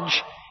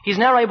knowledge, he's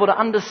now able to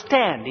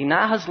understand. He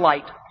now has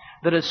light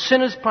that his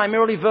sin is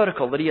primarily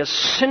vertical, that he has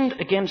sinned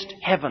against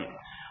heaven,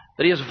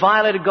 that he has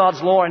violated God's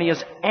law and he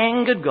has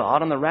angered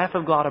God, and the wrath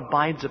of God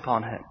abides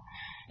upon him.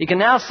 He can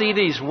now see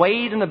that he's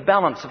weighed in the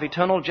balance of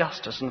eternal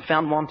justice and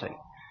found wanting.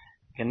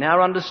 He can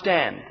now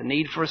understand the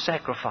need for a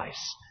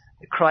sacrifice.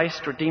 That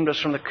Christ redeemed us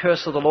from the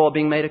curse of the law,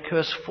 being made a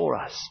curse for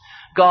us.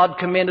 God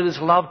commended his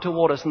love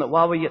toward us, and that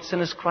while we yet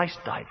sinners, Christ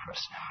died for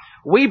us.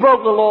 We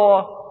broke the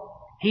law.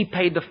 He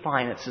paid the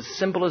fine. It's as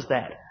simple as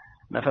that.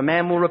 And if a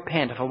man will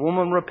repent, if a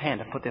woman will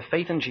repent and put their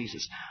faith in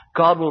Jesus,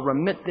 God will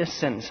remit their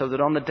sins so that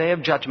on the day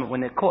of judgment,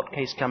 when their court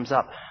case comes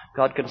up,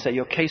 God can say,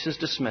 your case is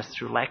dismissed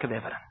through lack of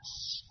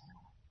evidence.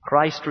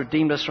 Christ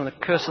redeemed us from the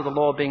curse of the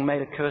law, being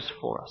made a curse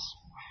for us.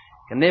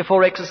 He can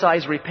therefore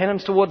exercise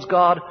repentance towards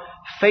God,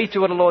 faith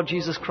toward the Lord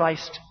Jesus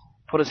Christ,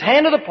 put his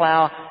hand to the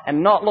plow,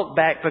 and not look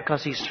back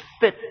because he's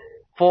fit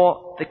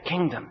for the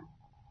kingdom.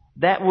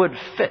 That word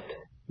fit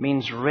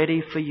means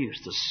ready for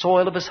use. The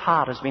soil of his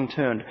heart has been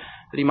turned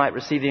that he might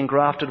receive the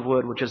engrafted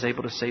word which is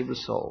able to save the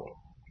soul.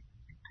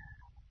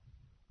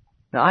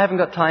 Now, I haven't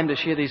got time to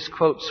share these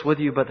quotes with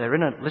you, but they're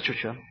in a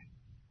literature.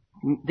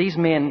 These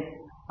men,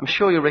 I'm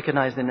sure you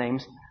recognize their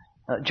names.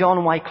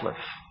 John Wycliffe,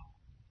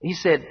 he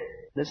said,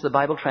 this is the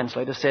Bible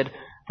translator, said,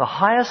 the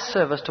highest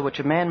service to which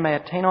a man may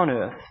attain on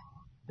earth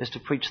is to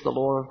preach the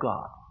law of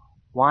God.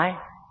 Why?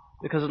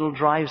 Because it'll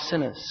drive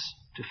sinners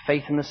to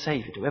faith in the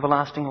Savior, to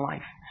everlasting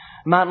life.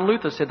 Martin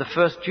Luther said the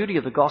first duty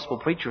of the gospel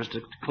preacher is to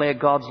declare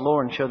God's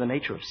law and show the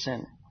nature of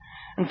sin.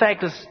 In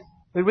fact, as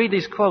we read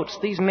these quotes,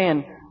 these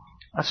men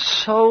are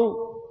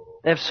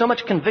they have so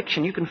much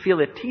conviction, you can feel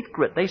their teeth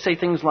grit. They say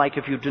things like,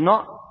 if you do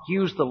not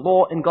use the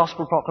law in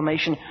gospel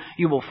proclamation,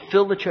 you will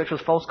fill the church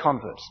with false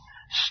converts,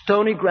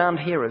 stony ground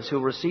hearers who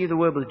will receive the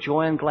word with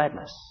joy and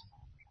gladness.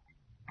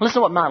 Listen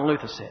to what Martin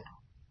Luther said.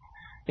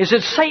 He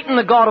said, Satan,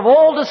 the god of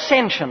all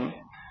dissension,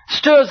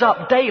 stirs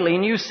up daily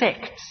new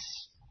sects.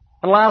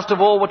 And last of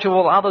all, which of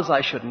all others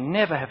I should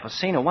never have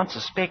foreseen or once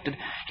suspected,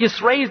 he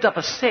has raised up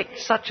a sect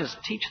such as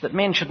teach that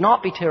men should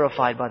not be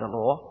terrified by the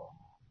law,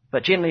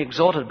 but gently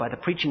exhorted by the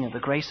preaching of the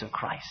grace of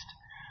Christ.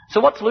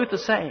 So what's Luther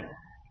saying?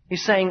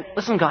 He's saying,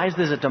 listen guys,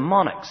 there's a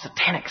demonic,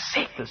 satanic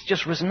sect that's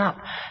just risen up.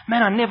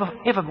 Man, I never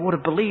ever would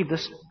have believed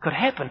this could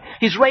happen.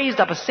 He's raised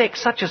up a sect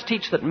such as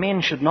teach that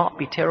men should not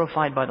be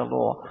terrified by the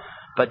law,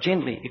 but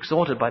gently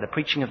exhorted by the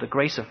preaching of the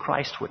grace of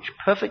Christ, which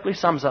perfectly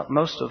sums up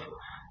most of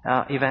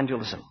our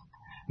evangelism.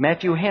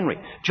 Matthew Henry.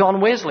 John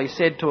Wesley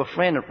said to a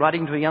friend,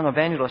 writing to a young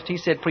evangelist, he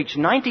said, preach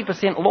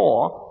 90%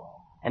 law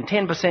and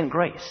 10%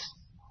 grace.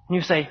 And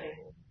you say,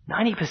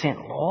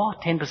 90% law,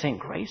 10%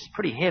 grace?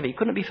 Pretty heavy.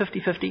 Couldn't it be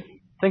 50-50?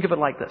 Think of it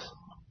like this.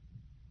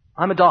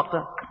 I'm a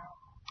doctor.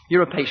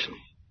 You're a patient.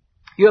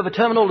 You have a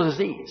terminal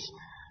disease.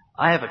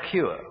 I have a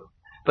cure.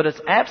 But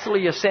it's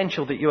absolutely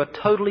essential that you are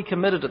totally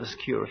committed to this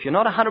cure. If you're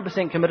not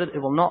 100% committed, it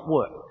will not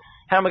work.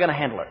 How am I going to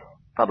handle it?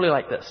 Probably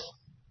like this.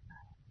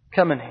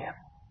 Come in here.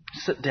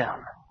 Sit down.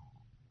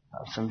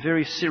 I have some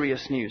very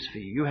serious news for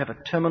you. You have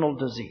a terminal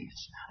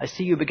disease. I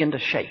see you begin to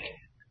shake.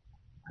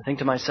 I think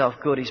to myself,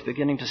 good, he's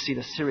beginning to see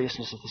the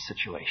seriousness of the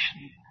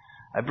situation.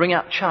 I bring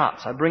out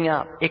charts. I bring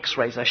out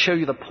x-rays. I show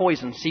you the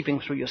poison seeping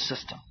through your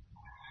system.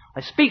 I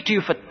speak to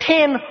you for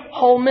 10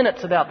 whole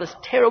minutes about this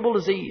terrible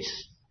disease.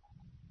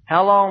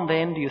 How long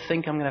then do you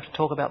think I'm going to have to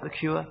talk about the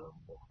cure?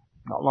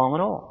 Not long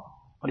at all.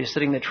 Well, you're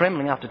sitting there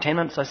trembling. After 10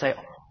 minutes, I say,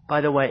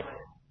 by the way,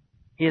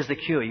 here's the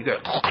cure. You go,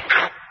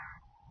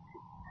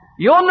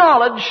 your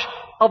knowledge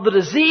of the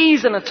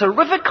disease and its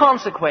horrific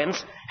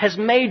consequence has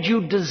made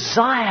you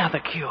desire the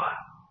cure.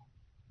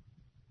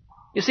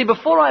 You see,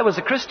 before I was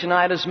a Christian,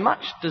 I had as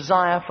much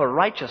desire for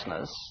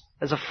righteousness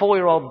as a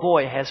 4-year-old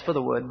boy has for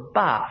the word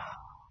bath.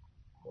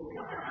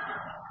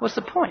 What's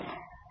the point?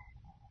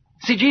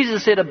 See,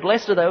 Jesus said,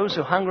 blessed are those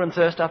who hunger and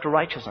thirst after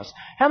righteousness.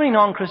 How many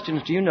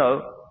non-Christians do you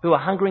know who are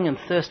hungering and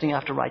thirsting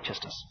after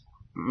righteousness?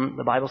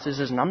 The Bible says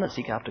there's none that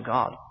seek after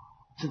God.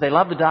 It says they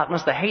love the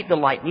darkness, they hate the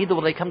light, neither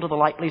will they come to the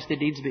light lest their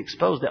deeds be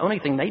exposed. The only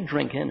thing they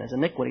drink in is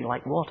iniquity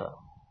like water.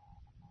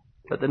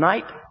 But the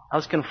night I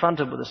was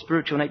confronted with the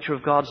spiritual nature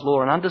of God's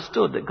law and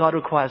understood that God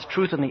requires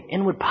truth in the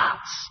inward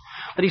parts,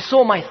 that he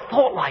saw my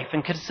thought life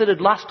and considered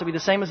lust to be the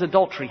same as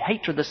adultery,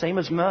 hatred the same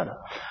as murder,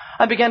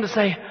 I began to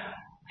say,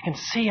 I can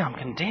see I'm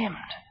condemned.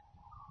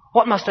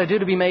 What must I do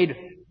to be made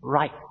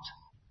right?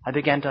 I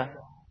began to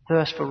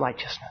thirst for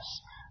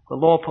righteousness. The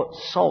law put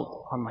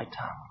salt on my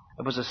tongue.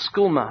 It was a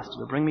schoolmaster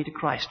to bring me to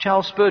Christ.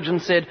 Charles Spurgeon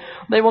said,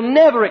 they will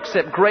never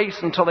accept grace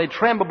until they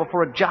tremble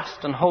before a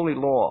just and holy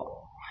law.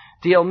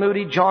 D.L.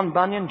 Moody, John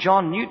Bunyan,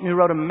 John Newton, who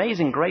wrote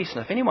Amazing Grace,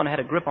 and if anyone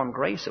had a grip on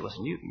grace, it was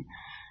Newton.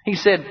 He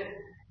said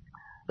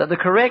that the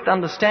correct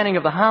understanding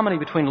of the harmony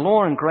between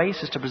law and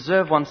grace is to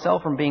preserve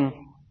oneself from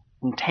being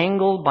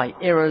entangled by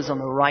errors on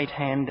the right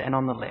hand and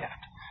on the left.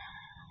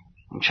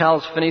 And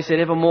Charles Finney said,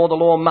 evermore the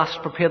law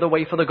must prepare the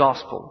way for the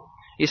gospel.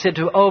 He said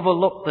to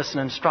overlook this in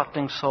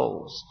instructing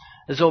souls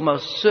is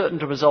almost certain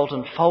to result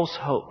in false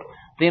hope,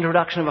 the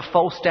introduction of a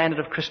false standard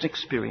of Christian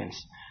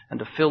experience, and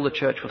to fill the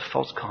church with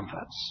false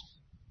converts.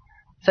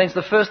 Saints,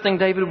 the first thing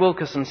David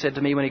Wilkerson said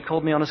to me when he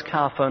called me on his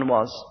car phone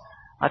was,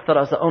 I thought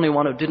I was the only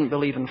one who didn't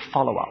believe in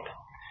follow-up.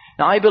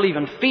 Now, I believe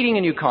in feeding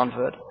a new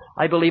convert.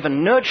 I believe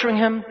in nurturing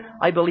him.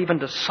 I believe in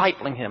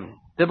discipling him.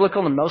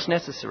 Biblical and most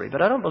necessary.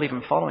 But I don't believe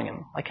in following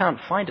him. I can't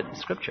find it in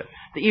Scripture.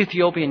 The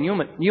Ethiopian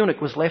eunuch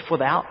was left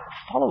without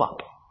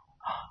follow-up.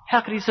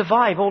 How could he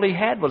survive? All he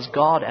had was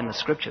God and the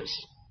Scriptures.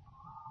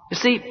 You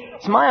see,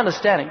 it's my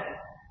understanding.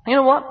 You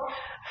know what?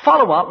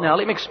 Follow-up, now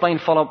let me explain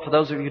follow-up for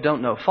those of you who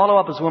don't know.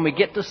 Follow-up is when we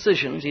get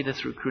decisions, either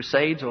through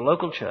crusades or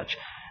local church,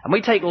 And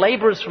we take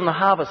laborers from the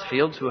harvest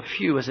fields, who are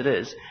few as it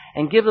is,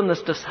 and give them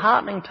this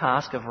disheartening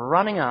task of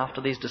running after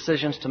these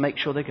decisions to make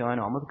sure they're going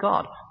on with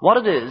God. What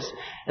it is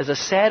a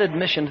sad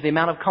admission to the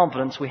amount of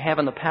confidence we have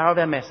in the power of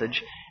our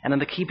message and in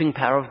the keeping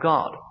power of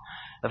God.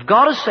 If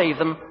God has saved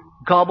them,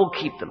 God will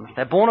keep them. If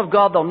they're born of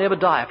God, they'll never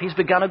die. If He's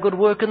begun a good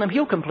work in them,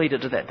 He'll complete it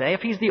to that day. If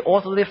He's the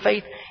author of their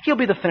faith, He'll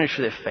be the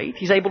finisher of their faith.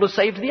 He's able to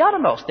save to the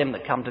uttermost them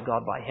that come to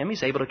God by Him.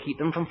 He's able to keep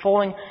them from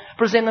falling,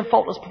 present them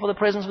faultless before the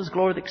presence of His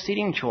glory with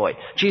exceeding joy.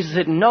 Jesus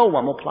said, no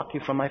one will pluck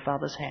you from my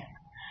Father's hand.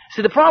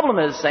 See, the problem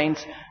is,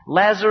 saints,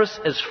 Lazarus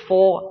is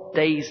 4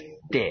 days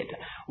dead.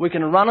 We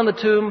can run in the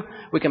tomb,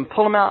 we can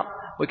pull him out,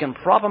 we can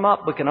prop him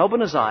up, we can open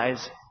his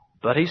eyes,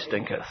 but he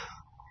stinketh.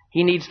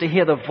 He needs to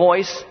hear the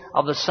voice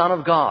of the Son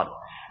of God.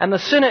 And the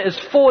sinner is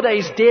 4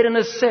 days dead in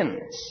his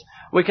sins.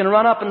 We can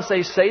run up and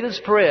say this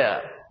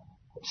prayer.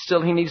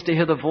 Still, he needs to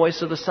hear the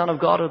voice of the Son of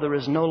God, or there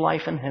is no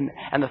life in him.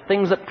 And the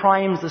things that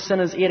primes the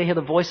sinner's ear to hear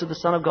the voice of the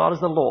Son of God is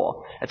the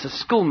law. It's a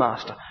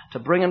schoolmaster to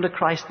bring him to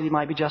Christ that he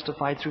might be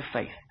justified through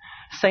faith.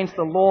 Saints,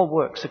 the law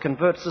works. It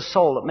converts the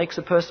soul. It makes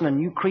a person a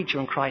new creature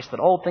in Christ, that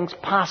all things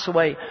pass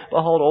away.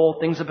 Behold, all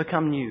things have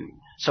become new.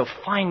 So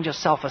find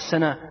yourself a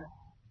sinner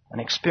and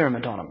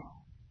experiment on him.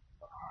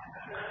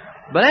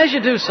 But as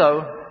you do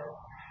so,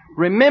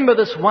 remember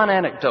this one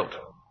anecdote.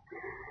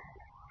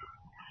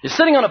 You're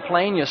sitting on a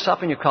plane, you're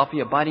supping your coffee,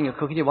 you're biting your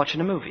cookie, you're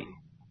watching a movie.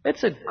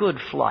 It's a good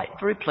flight,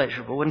 very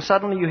pleasurable, when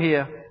suddenly you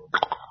hear,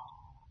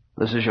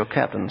 this is your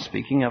captain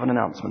speaking, of an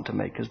announcement to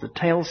make, as the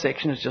tail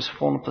section has just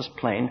fallen off this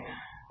plane.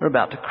 We're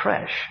about to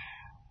crash.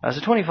 There's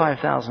a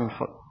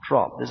 25,000-foot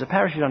drop. There's a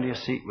parachute under your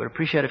seat. We'd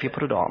appreciate it if you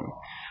put it on.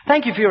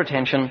 Thank you for your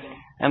attention,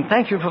 and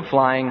thank you for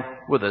flying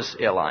with this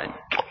airline.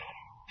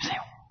 You say,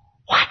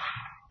 what?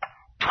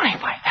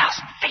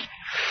 25,000 feet?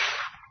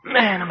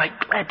 Man, am I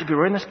glad to be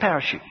wearing this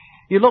parachute.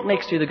 You look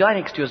next to you, the guy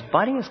next to you is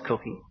biting his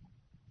cookie,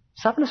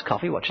 supping his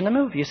coffee, watching the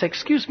movie. You say,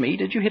 excuse me,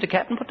 did you hear the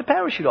captain put the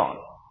parachute on?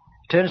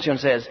 He turns to you and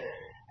says,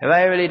 oh,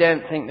 I really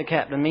don't think the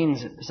captain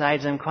means it.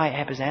 Besides, I'm quite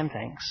happy as I am,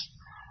 thanks.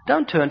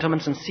 Don't turn to him in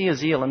sincere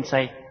zeal and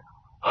say,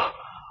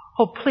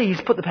 oh, please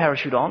put the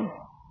parachute on.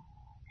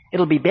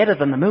 It'll be better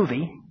than the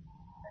movie.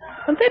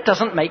 And that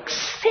doesn't make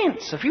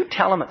sense. If you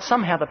tell him that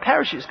somehow the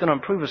parachute is going to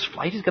improve his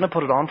flight, he's going to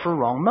put it on for a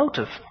wrong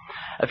motive.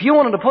 If you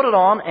want him to put it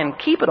on and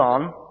keep it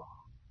on,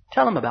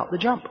 tell him about the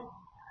jump.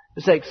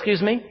 You say,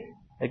 excuse me,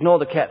 ignore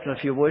the captain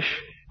if you wish,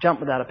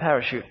 jump without a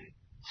parachute.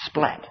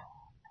 Splat.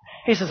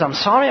 He says, I'm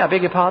sorry, I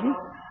beg your pardon.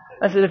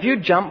 I said, if you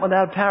jump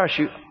without a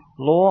parachute,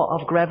 law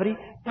of gravity,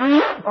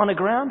 on the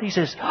ground, he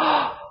says,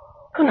 oh,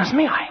 goodness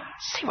me, I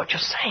see what you're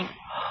saying.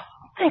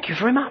 Thank you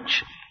very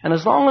much. And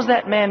as long as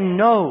that man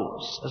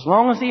knows, as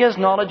long as he has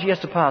knowledge, he has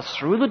to pass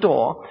through the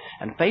door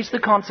and face the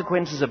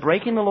consequences of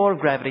breaking the law of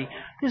gravity,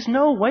 there's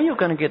no way you're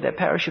going to get that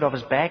parachute off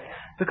his back,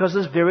 because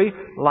his very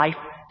life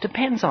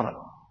depends on it.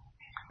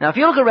 Now, if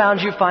you look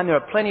around, you find there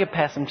are plenty of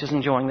passengers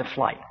enjoying the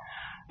flight.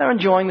 They're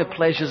enjoying the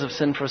pleasures of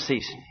sin for a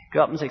season. You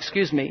go up and say,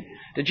 excuse me,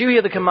 did you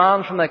hear the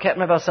command from the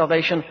captain of our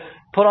salvation,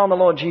 put on the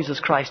Lord Jesus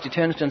Christ? He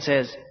turns to you and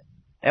says,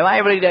 oh, I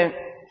really don't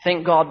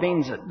think God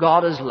means it.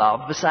 God is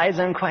love. Besides,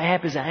 I'm quite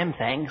happy as I am,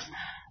 thanks.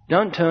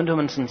 Don't turn to him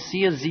in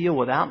sincere zeal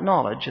without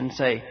knowledge and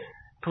say,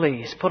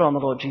 please, put on the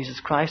Lord Jesus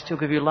Christ. He'll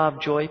give you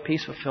love, joy,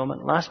 peace,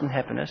 fulfillment, lasting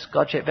happiness.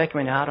 God shaped vacuum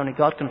in your heart. Only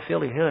God can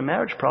fill you. Heal a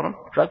marriage problem,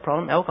 drug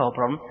problem, alcohol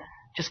problem.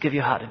 Just give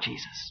your heart to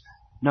Jesus.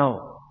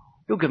 No.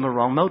 You'll give him a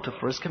wrong motive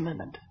for his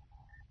commitment.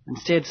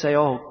 Instead, say,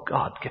 oh,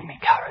 God, give me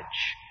courage.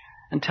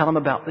 And tell him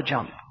about the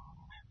jump.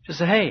 Just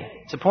say,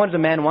 hey, it's appointed a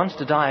man once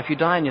to die. If you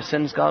die in your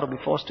sins, God will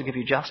be forced to give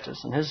you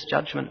justice. And his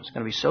judgment is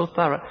going to be so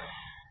thorough.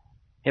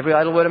 Every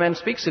idle word a man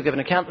speaks, he'll give an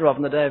account thereof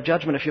in the day of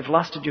judgment. If you've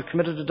lusted, you've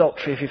committed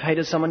adultery. If you've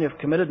hated someone, you've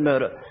committed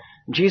murder.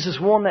 And Jesus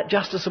warned that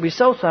justice will be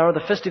so thorough,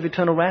 the fist of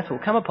eternal wrath will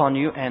come upon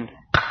you and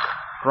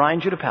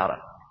grind you to powder.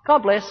 God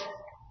bless.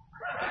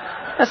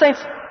 Now, saints,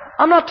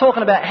 I'm not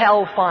talking about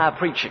hellfire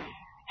preaching.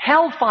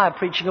 Hellfire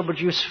preaching will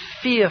produce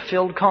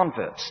fear-filled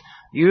converts.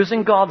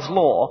 Using God's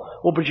law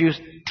will produce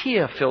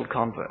tear-filled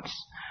converts.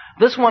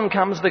 This one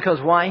comes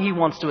because why? He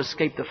wants to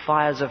escape the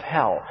fires of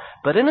hell.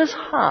 But in his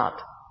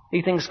heart,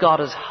 he thinks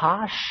God is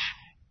harsh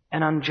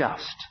and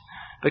unjust.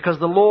 Because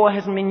the law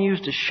hasn't been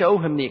used to show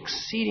him the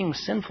exceeding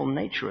sinful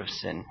nature of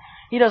sin.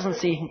 He doesn't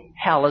see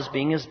hell as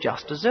being his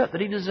just desert,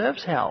 that he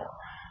deserves hell.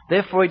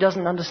 Therefore, he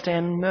doesn't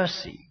understand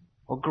mercy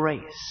or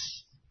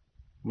grace.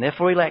 And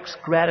therefore, he lacks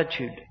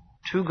gratitude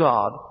to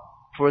God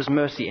for his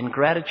mercy. And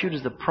gratitude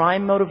is the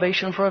prime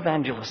motivation for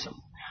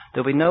evangelism.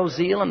 There'll be no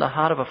zeal in the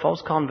heart of a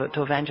false convert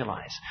to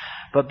evangelize.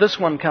 But this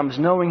one comes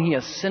knowing he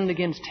has sinned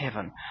against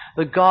heaven.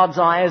 That God's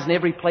eye is in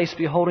every place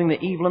beholding the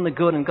evil and the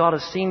good, and God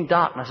has seen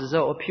darkness as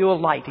though a pure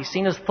light. He's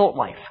seen his thought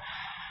life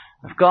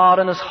of God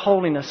in his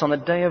holiness on the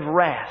day of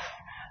wrath,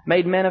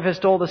 made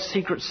manifest all the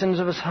secret sins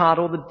of his heart,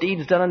 all the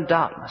deeds done in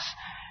darkness.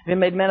 He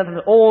made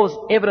manifest all his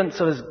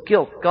evidence of his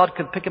guilt. God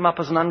could pick him up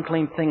as an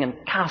unclean thing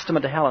and cast him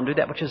into hell and do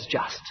that which is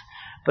just.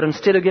 But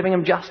instead of giving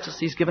him justice,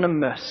 he's given him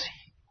mercy.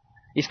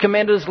 He's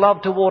commended his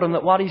love toward him,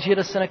 that while he's yet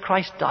a sinner,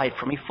 Christ died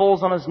for him. He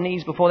falls on his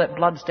knees before that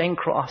blood-stained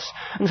cross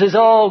and says,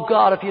 "Oh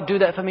God, if you do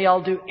that for me,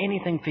 I'll do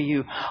anything for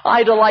you.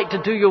 I delight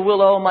to do your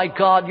will, oh my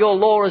God. Your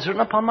law is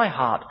written upon my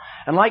heart."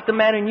 And like the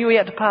man who knew he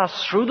had to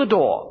pass through the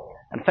door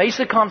and face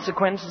the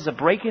consequences of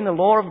breaking the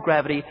law of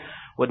gravity,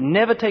 would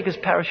never take his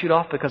parachute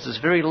off because his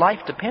very life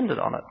depended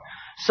on it,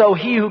 so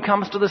he who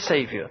comes to the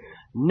Savior,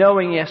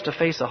 knowing he has to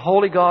face a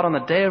holy God on the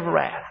day of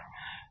wrath,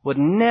 would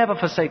never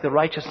forsake the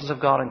righteousness of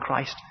God in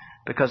Christ,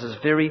 because his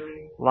very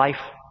life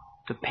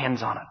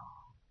depends on it.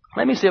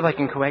 Let me see if I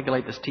can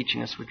coagulate this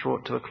teaching as we draw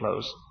it to a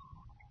close.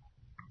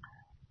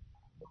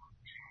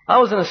 I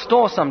was in a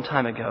store some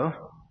time ago,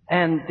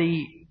 and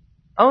the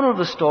owner of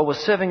the store was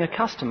serving a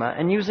customer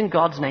and using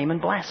God's name in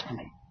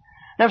blasphemy.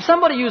 Now, if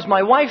somebody used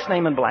my wife's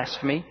name in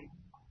blasphemy,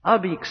 I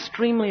would be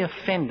extremely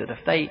offended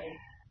if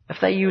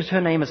they used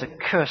her name as a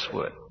curse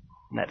word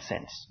in that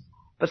sense.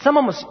 But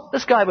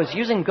this guy was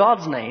using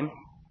God's name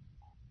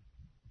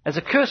as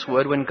a curse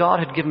word when God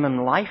had given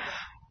him life,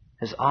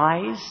 his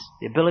eyes,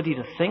 the ability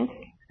to think,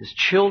 his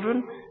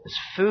children, his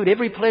food,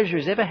 every pleasure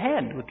he's ever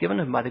had was given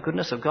him by the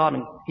goodness of God,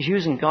 and he's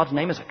using God's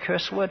name as a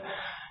curse word.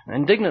 And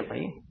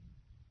indignantly,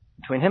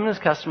 between him and his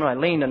customer, I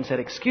leaned and said,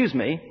 "Excuse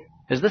me,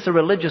 is this a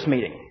religious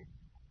meeting?"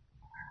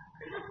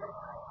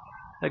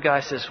 The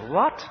guy says,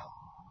 "What?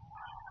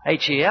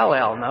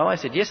 H-E-L-L, no." I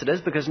said, "Yes, it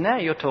is, because now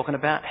you're talking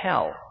about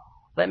hell.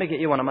 Let me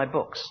get you one of my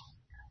books."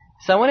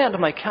 So I went out to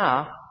my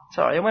car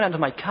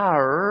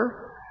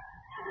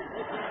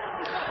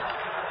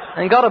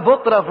and got a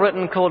book that I've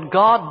written called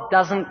God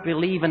Doesn't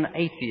Believe in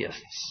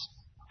Atheists.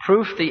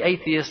 Proof the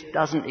Atheist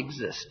Doesn't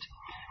Exist.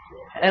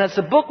 And it's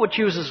a book which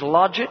uses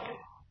logic,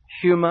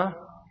 humor,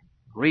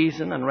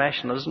 reason, and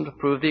rationalism to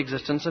prove the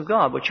existence of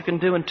God, which you can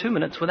do in 2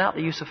 minutes without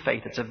the use of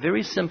faith. It's a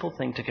very simple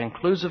thing to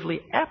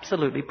conclusively,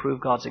 absolutely prove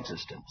God's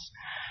existence.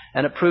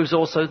 And it proves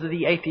also that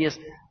the atheist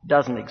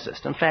doesn't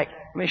exist. In fact,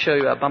 let me show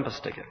you our bumper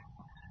sticker.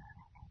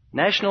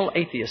 National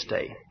Atheist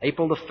Day,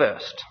 April the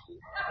 1st.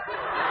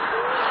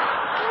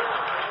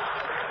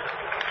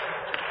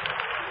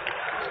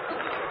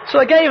 So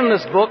I gave him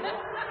this book.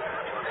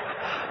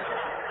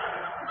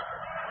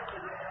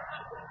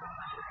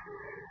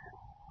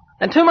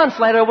 And 2 months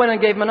later, I went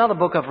and gave him another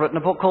book I've written,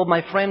 a book called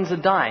My Friends Are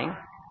Dying.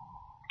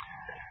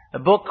 A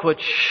book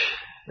which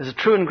is a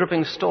true and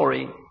gripping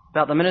story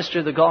about the ministry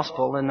of the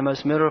gospel in the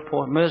most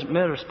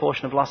murderous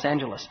portion of Los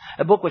Angeles.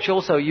 A book which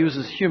also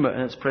uses humor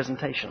in its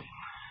presentation.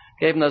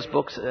 Gave him those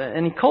books,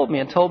 and he called me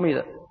and told me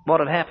that what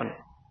had happened.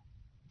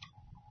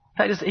 In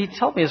fact, he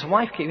told me his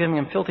wife kept giving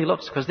him filthy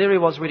looks because there he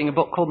was reading a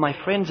book called My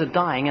Friends Are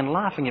Dying and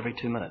laughing every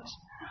 2 minutes.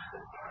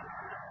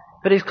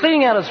 But he's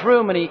cleaning out his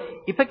room, and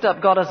he picked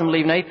up God Doesn't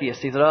Believe in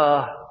Atheists. He said,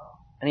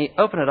 and he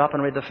opened it up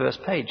and read the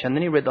first page, and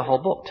then he read the whole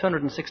book,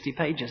 260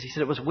 pages. He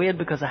said, it was weird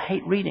because I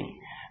hate reading.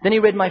 Then he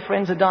read My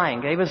Friends Are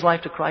Dying, gave his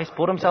life to Christ,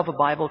 bought himself a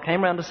Bible,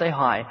 came round to say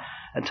hi,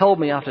 and told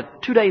me after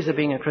 2 days of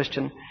being a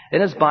Christian,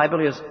 in his Bible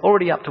he was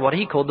already up to what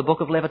he called the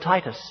book of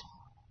Levititis.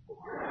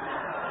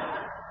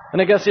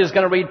 And I guess he was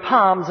going to read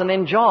Psalms and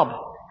then Job.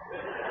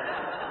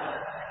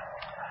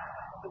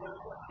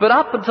 But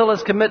up until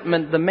his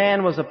commitment, the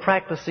man was a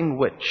practicing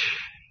witch.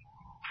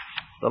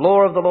 The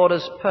law of the Lord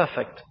is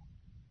perfect,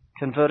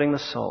 converting the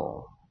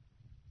soul.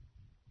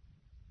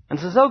 And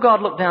it's as though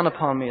God looked down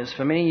upon me, as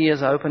for many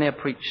years I open-air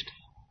preached,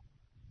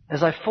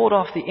 as I fought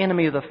off the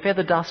enemy of the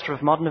feather duster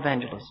of modern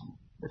evangelism.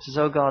 It's as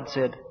though God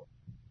said,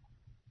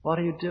 "What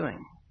are you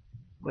doing?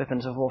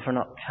 Weapons of warfare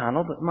not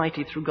carnal, but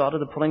mighty through God to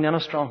the pulling down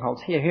of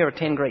strongholds. Here are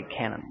 10 great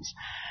cannons."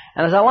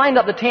 And as I lined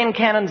up the 10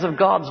 cannons of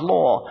God's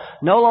law,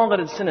 no longer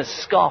did sinners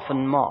scoff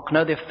and mock.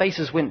 No, their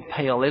faces went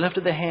pale. They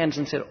lifted their hands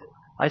and said,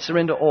 "I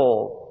surrender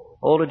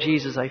all to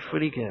Jesus I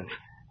freely give."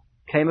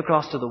 Came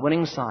across to the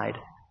winning side,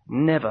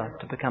 never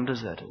to become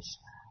deserters.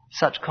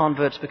 Such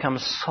converts become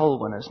soul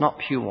winners, not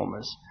pew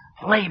warmers.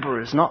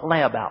 Laborers, not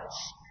layabouts.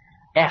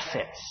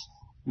 Assets,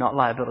 not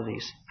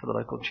liabilities for the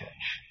local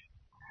church.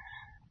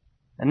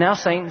 And now,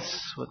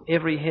 saints, with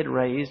every head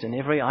raised and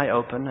every eye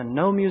open and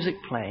no music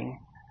playing,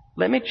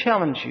 let me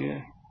challenge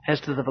you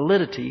as to the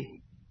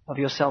validity of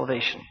your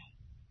salvation.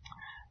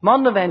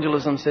 Modern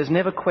evangelism says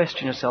never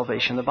question your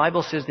salvation. The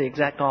Bible says the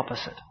exact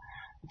opposite.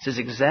 It says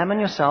examine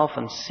yourself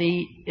and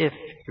see if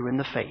you're in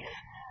the faith.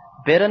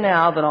 Better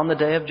now than on the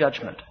day of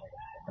judgment.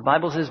 The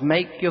Bible says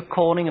make your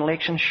calling and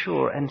election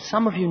sure. And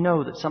some of you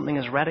know that something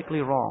is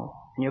radically wrong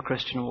in your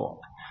Christian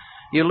walk.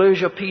 You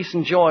lose your peace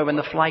and joy when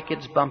the flight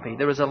gets bumpy.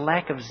 There is a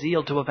lack of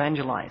zeal to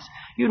evangelize.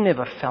 You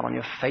never fell on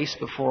your face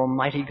before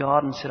Almighty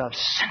God and said, "I've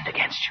sinned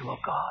against you, O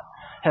God.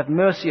 Have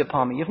mercy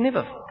upon me." You've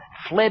never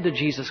fled to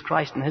Jesus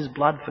Christ and His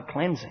blood for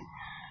cleansing.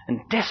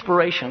 In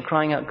desperation,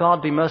 crying out,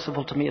 "God, be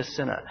merciful to me, a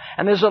sinner."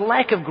 And there's a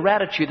lack of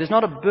gratitude. There's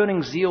not a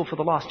burning zeal for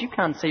the lost. You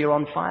can't say you're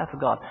on fire for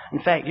God. In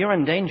fact, you're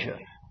in danger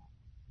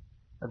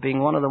of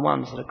being one of the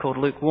ones that are called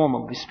lukewarm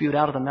and will be spewed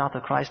out of the mouth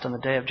of Christ on the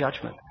day of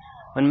judgment.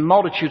 When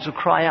multitudes will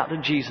cry out to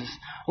Jesus,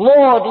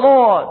 "Lord,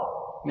 Lord,"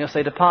 and He'll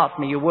say, "Depart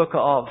from me, you worker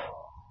of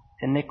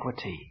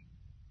iniquity,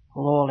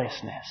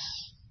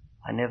 lawlessness.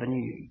 I never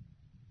knew you."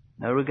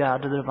 no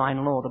regard to the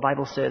divine law. The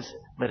Bible says,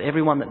 let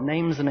everyone that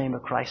names the name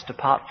of Christ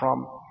depart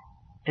from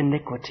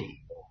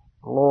iniquity,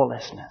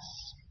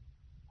 lawlessness.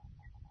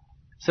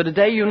 So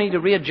today you need to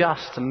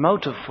readjust the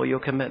motive for your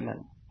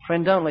commitment.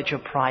 Friend, don't let your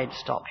pride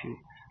stop you.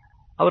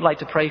 I would like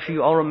to pray for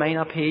you. I'll remain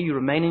up here. You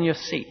remain in your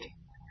seat.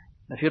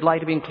 If you'd like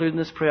to be included in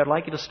this prayer, I'd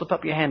like you to slip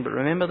up your hand. But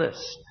remember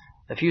this.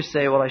 If you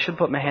say, well, I should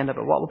put my hand up,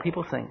 but what will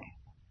people think?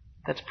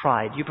 That's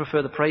pride. You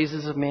prefer the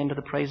praises of men to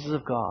the praises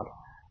of God.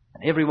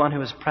 And everyone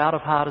who is proud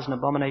of heart is an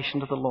abomination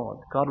to the Lord.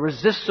 God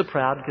resists the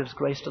proud and gives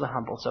grace to the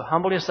humble. So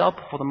humble yourself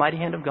before the mighty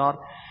hand of God.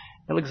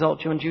 He'll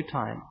exalt you in due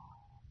time.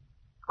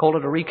 Call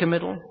it a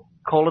recommittal.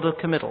 Call it a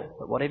committal.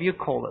 But whatever you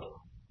call it,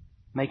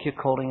 make your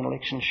calling and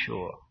election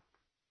sure.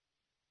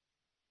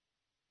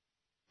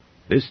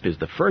 This is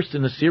the first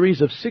in a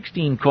series of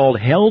 16 called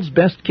Hell's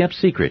Best Kept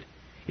Secret.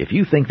 If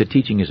you think the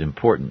teaching is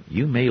important,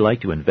 you may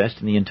like to invest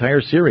in the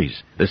entire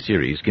series. The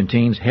series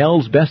contains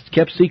Hell's Best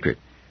Kept Secret.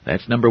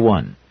 That's number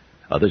 1.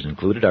 Others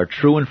included are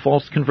True and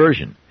False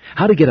Conversion,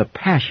 How to Get a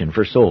Passion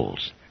for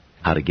Souls,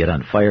 How to Get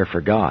on Fire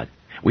for God.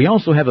 We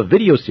also have a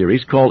video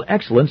series called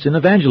Excellence in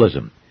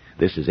Evangelism.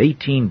 This is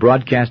 18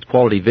 broadcast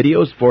quality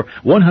videos for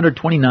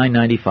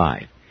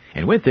 $129.95.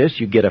 And with this,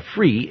 you get a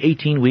free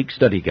 18-week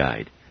study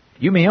guide.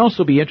 You may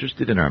also be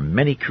interested in our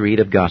many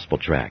creative gospel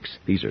tracts.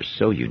 These are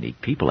so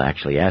unique, people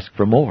actually ask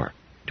for more.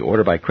 To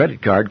order by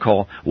credit card,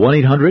 call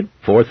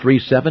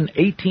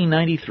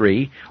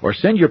 1-800-437-1893 or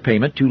send your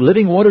payment to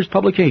Living Waters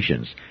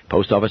Publications,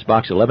 Post Office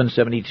Box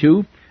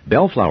 1172,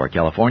 Bellflower,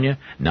 California,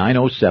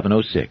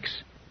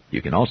 90706.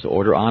 You can also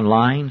order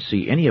online,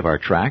 see any of our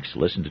tracts,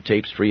 listen to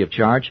tapes free of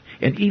charge,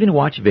 and even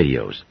watch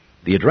videos.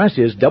 The address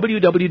is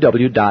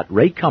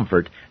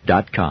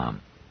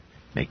www.raycomfort.com.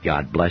 May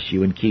God bless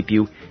you and keep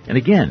you. And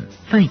again,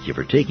 thank you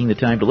for taking the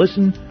time to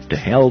listen to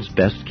Hell's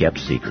Best Kept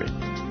Secret.